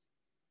August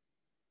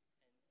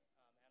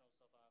in Annals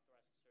of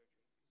Thoracic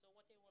Surgery. So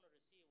what they wanted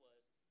to see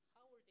was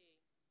how are they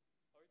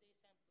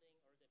sampling,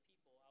 or the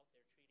people out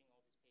there treating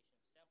all these patients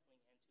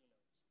sampling N2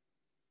 nodes.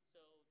 So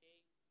they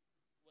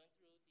went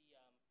through the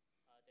database.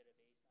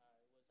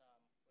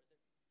 It was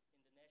in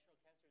the National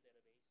Cancer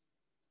Database,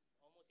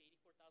 almost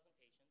 84,000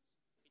 patients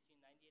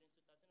between 98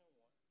 and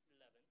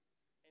 2011.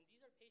 And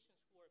these are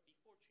patients who are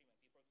before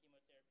treatment, before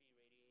chemotherapy,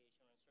 radiation,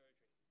 and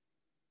surgery.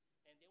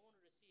 And they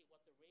wanted to see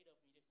what the rate of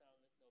mediastinal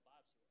lymph node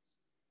biopsy was.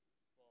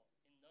 Well,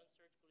 in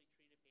non-surgically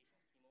treated patients,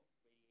 chemo,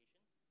 radiation,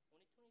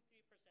 only 23%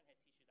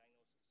 had tissue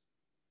diagnosis.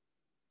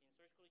 In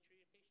surgically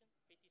treated patients,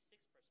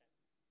 56%,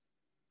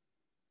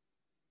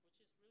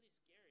 which is really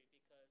scary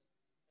because,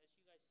 as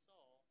you guys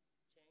saw,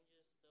 changes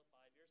the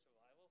 5-year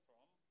survival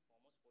from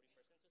almost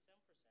 40% to 7%,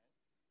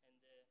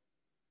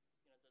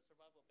 and the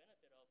survival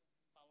benefit of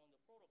following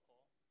the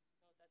protocol,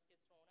 that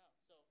gets thrown out.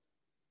 So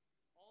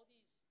all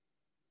these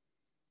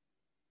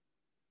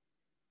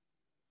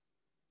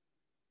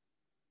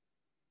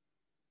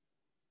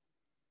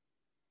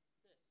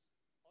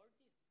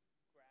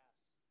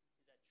graphs,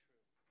 is that true?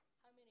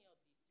 How many of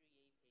these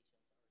 3A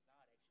patients are not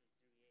actually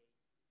 3A,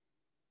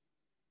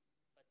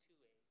 but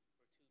 2A or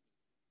 2B?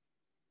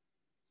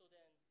 So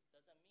then,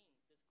 does that mean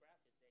this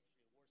graph is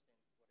actually worse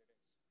than what it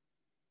is?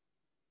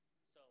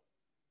 So,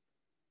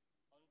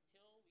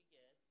 until we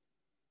get,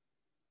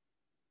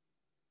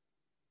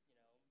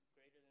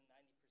 greater than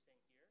 90%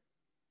 here,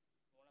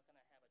 we're not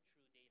going to have a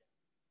true data.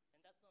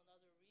 And that's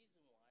another reason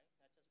why,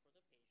 not just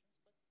for the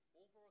patients, but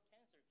overall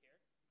cancer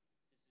care,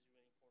 this is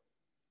really important.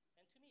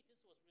 And to me, this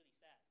was really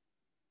sad.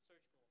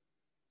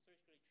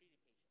 Surgically treated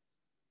patients.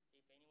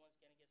 If anyone's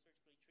going to get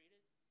surgically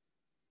treated,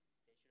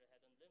 they should have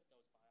had a lymph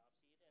nodes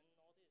biopsied and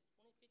all this.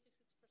 Only 56%.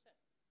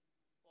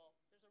 Well,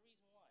 there's a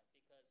reason why.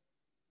 Because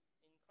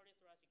in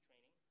cardiothoracic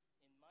training,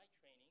 in my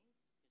training,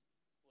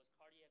 was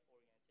cardiac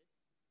oriented.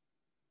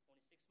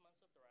 Only 6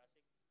 months of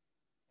thoracic,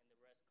 and the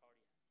rest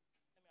cardiac.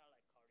 I mean, I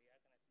like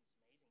cardiac, and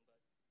I think it's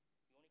amazing,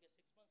 but you only get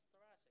 6 months of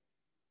thoracic.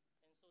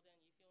 And so then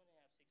if you only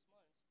have 6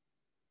 months,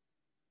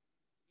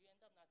 you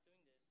end up not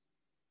doing this.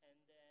 And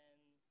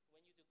then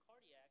when you do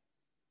cardiac,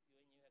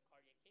 when you have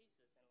cardiac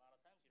cases, and a lot of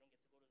times you don't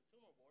get to go to the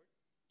tumor board,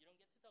 you don't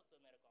get to talk to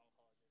a medical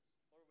oncologist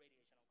or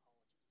radiation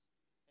oncologist.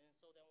 And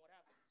so then what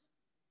happens?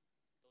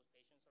 Those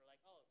patients are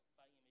like, oh, it's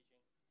by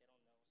imaging. They don't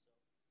know,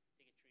 so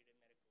they get treated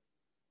medically.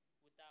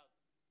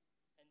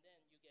 And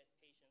then you get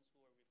patients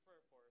who are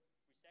referred for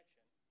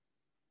resection.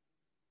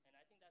 And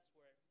I think that's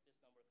where this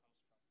number comes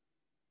from.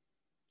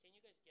 Can you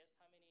guys guess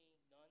how many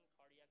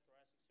non-cardiac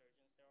thoracic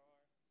surgeons there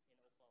are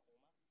in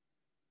Oklahoma?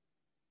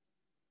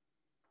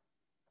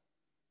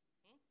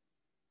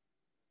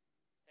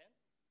 10?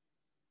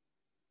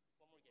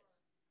 One more guess.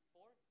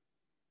 4? 2.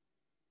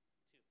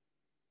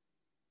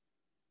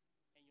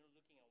 And you're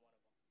looking at one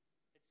of them.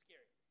 It's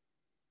scary.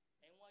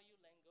 NYU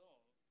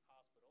Langone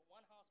Hospital,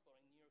 one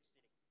hospital in New York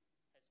City,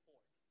 has 4.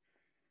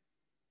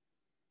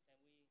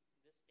 And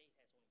this state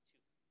has only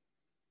 2.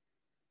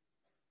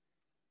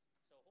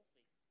 So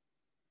hopefully,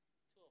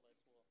 2 of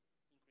us will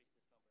increase this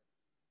number.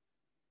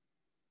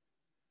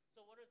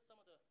 So what are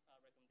some of the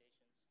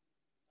recommendations?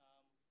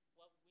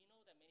 Well, we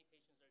know that many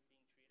patients are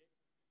being treated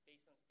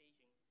based on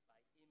staging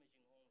by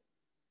imaging only.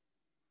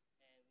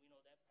 And we know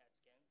that PET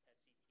scan, PET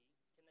CT,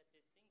 cannot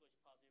distinguish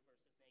positive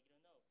versus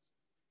negative nodes.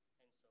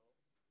 And so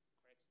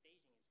correct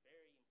staging is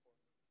very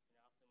important in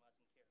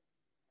optimizing care,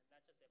 and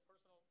not just at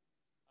personal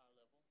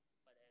level,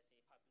 but as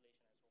a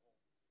population as a whole.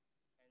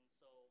 And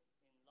so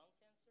in lung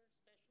cancer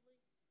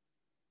especially,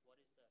 what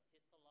is the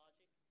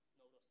histologic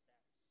nodal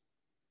status?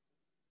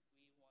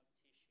 We want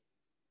tissue.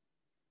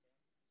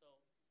 Okay?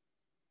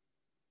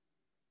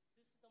 So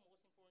this is the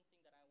most important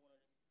thing that I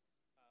want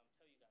to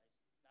tell you guys.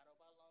 Not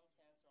about lung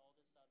cancer, all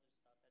this other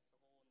stuff.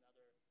 That's a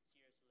whole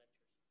another series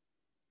of lectures.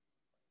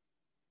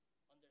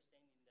 But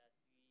understanding that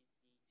we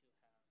need to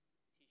have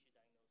tissue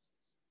diagnosis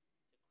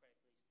to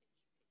correctly stage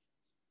patients.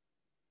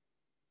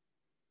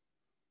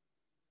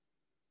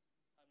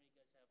 How many of you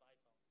guys have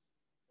iPhones?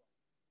 Well,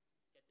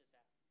 get this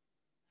app.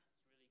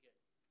 It's really good.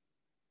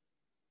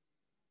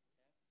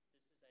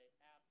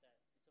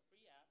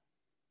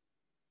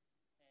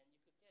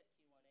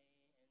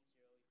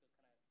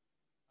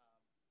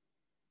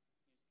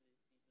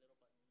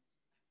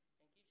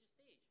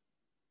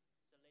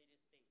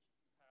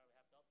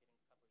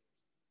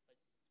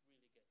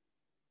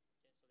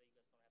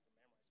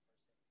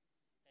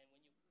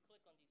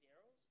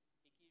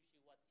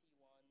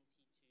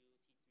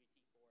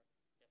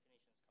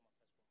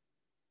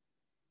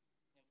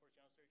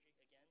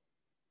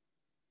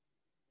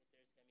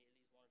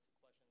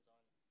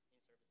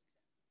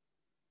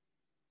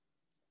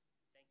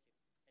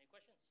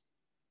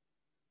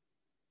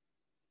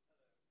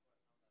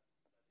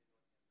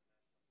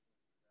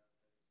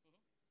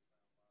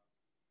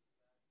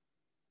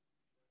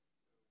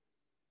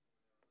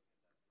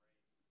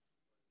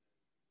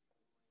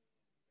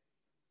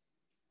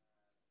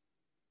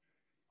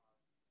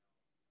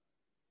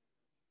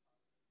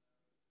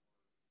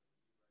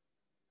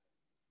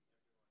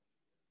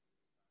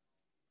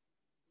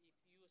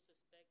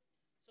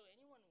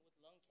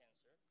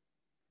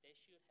 they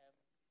should have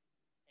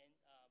an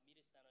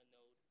mediastinal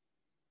node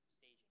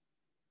staging,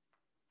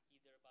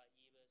 either by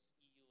EBUS,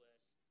 EUS,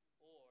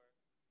 or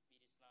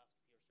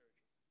mediastinoscopy or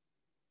surgery.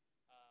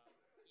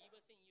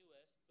 EBUS and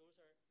EUS, those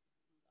are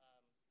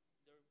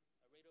their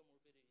rate of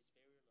morbidity is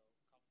very low,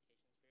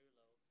 complications very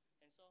low,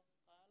 and so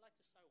I like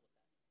to start with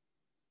that.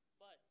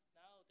 But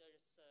now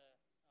there's a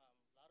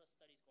lot of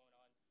studies going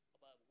on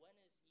about when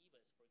is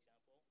EBUS,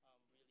 for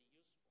example, really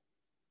useful.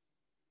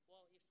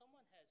 Well, if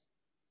someone has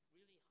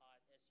really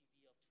hot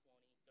SUV of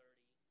 20,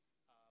 30,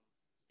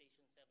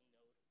 station 7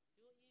 node,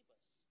 do an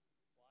EBUS.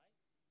 Why?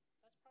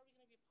 That's probably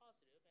going to be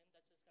positive, and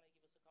that's just going to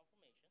give us a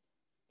confirmation.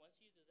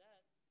 Once you do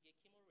that, you get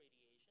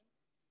chemoradiation,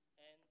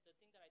 and the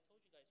thing that I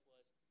told you guys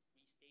was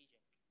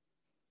restaging.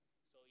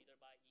 So either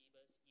by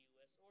EBUS,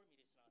 EUS, or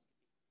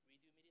mediastinoscopy.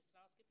 Redo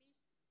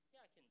mediastinoscopies?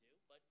 Yeah, I can do,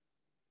 but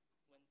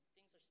when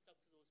things are stuck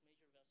to those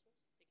major vessels,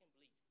 they can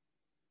bleed.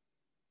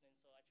 And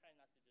so I try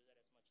not to do that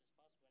as much as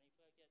possible. And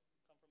if I get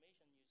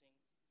confirmation using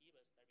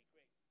EBUS, that'd be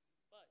great.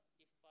 But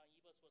if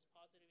EBUS was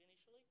positive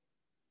initially,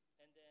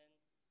 and then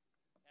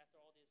after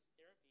all these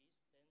therapies,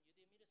 then you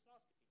do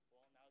mediastinoscopy.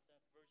 Well, now it's a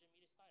virgin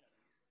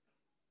mediastinum,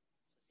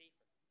 so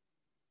safer,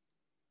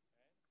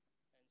 right?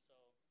 And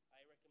so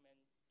I recommend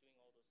doing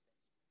all those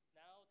things.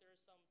 Now there's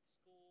some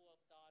school of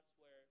thoughts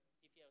where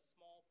if you have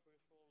small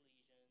peripheral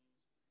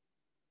lesions,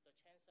 the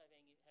chance of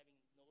having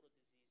nodal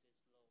disease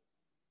is low.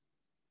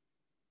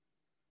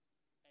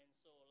 And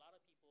so a lot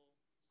of people,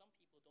 some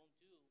people don't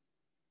do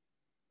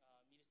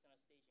mediastinal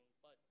staging,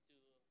 but do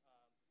nodal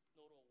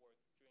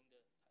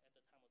work at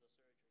the time of the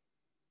surgery.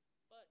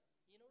 But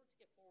in order to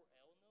get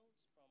 4L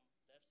nodes from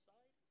left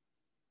side,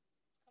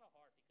 it's kind of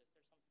hard because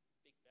there's some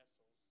big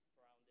vessels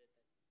around it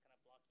that's kind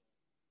of blocking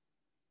it.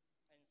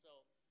 And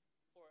so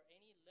for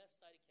any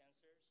left-sided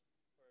cancers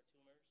or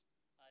tumors,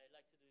 I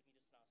like to do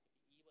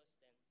mediastinoscopy, EBUS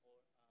then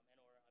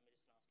or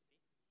mediastinoscopy.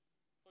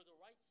 For the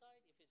right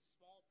side, if it's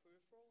small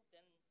peripheral,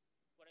 then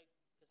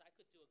because I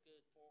could do a good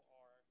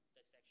 4R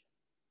dissection.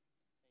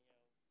 And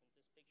in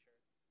this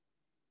picture,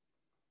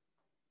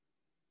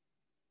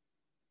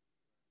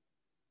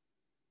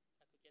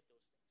 I could get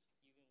those things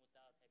even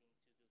without having to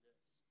do this.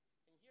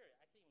 And here,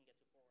 I could even get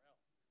to 4L.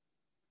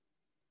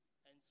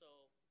 And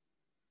so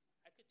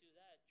I could do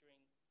that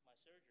during my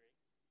surgery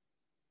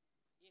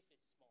if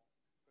it's small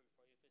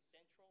peripheral. If it's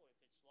central, if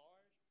it's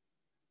large,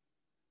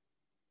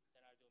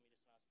 then I do a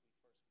mediastinoscopy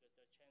first because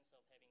the chance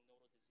of having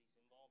nodal disease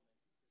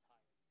involvement is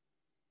higher. So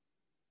if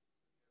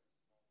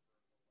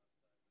you have a small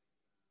peripheral left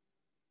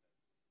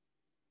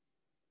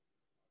side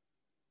lesion,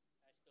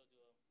 I still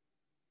do it.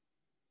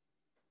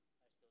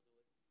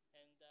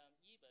 And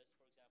EBUS,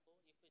 for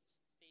example, if it's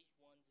stage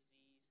 1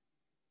 disease,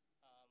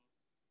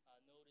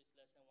 node is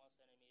less than 1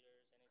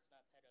 centimeters, and it's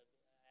not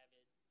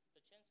PET-avid,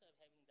 the chance of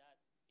having that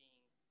being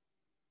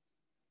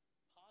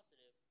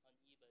positive on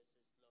EBUS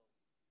is low.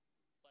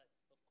 But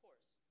of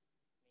course, I mean,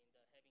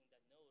 having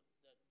that node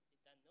being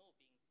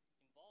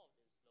involved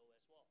is low as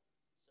well.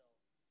 So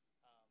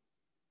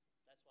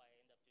that's why I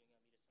end up doing a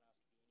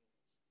mediastinoscopy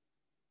anyways.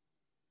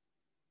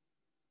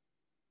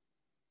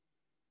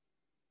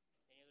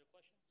 Any other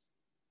questions?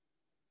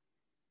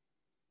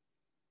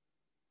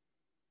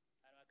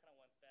 I know I kind of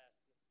went fast.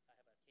 I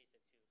have a case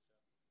at 2,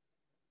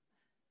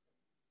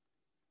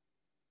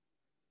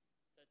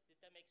 so.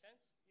 Did that make sense,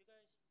 you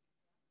guys?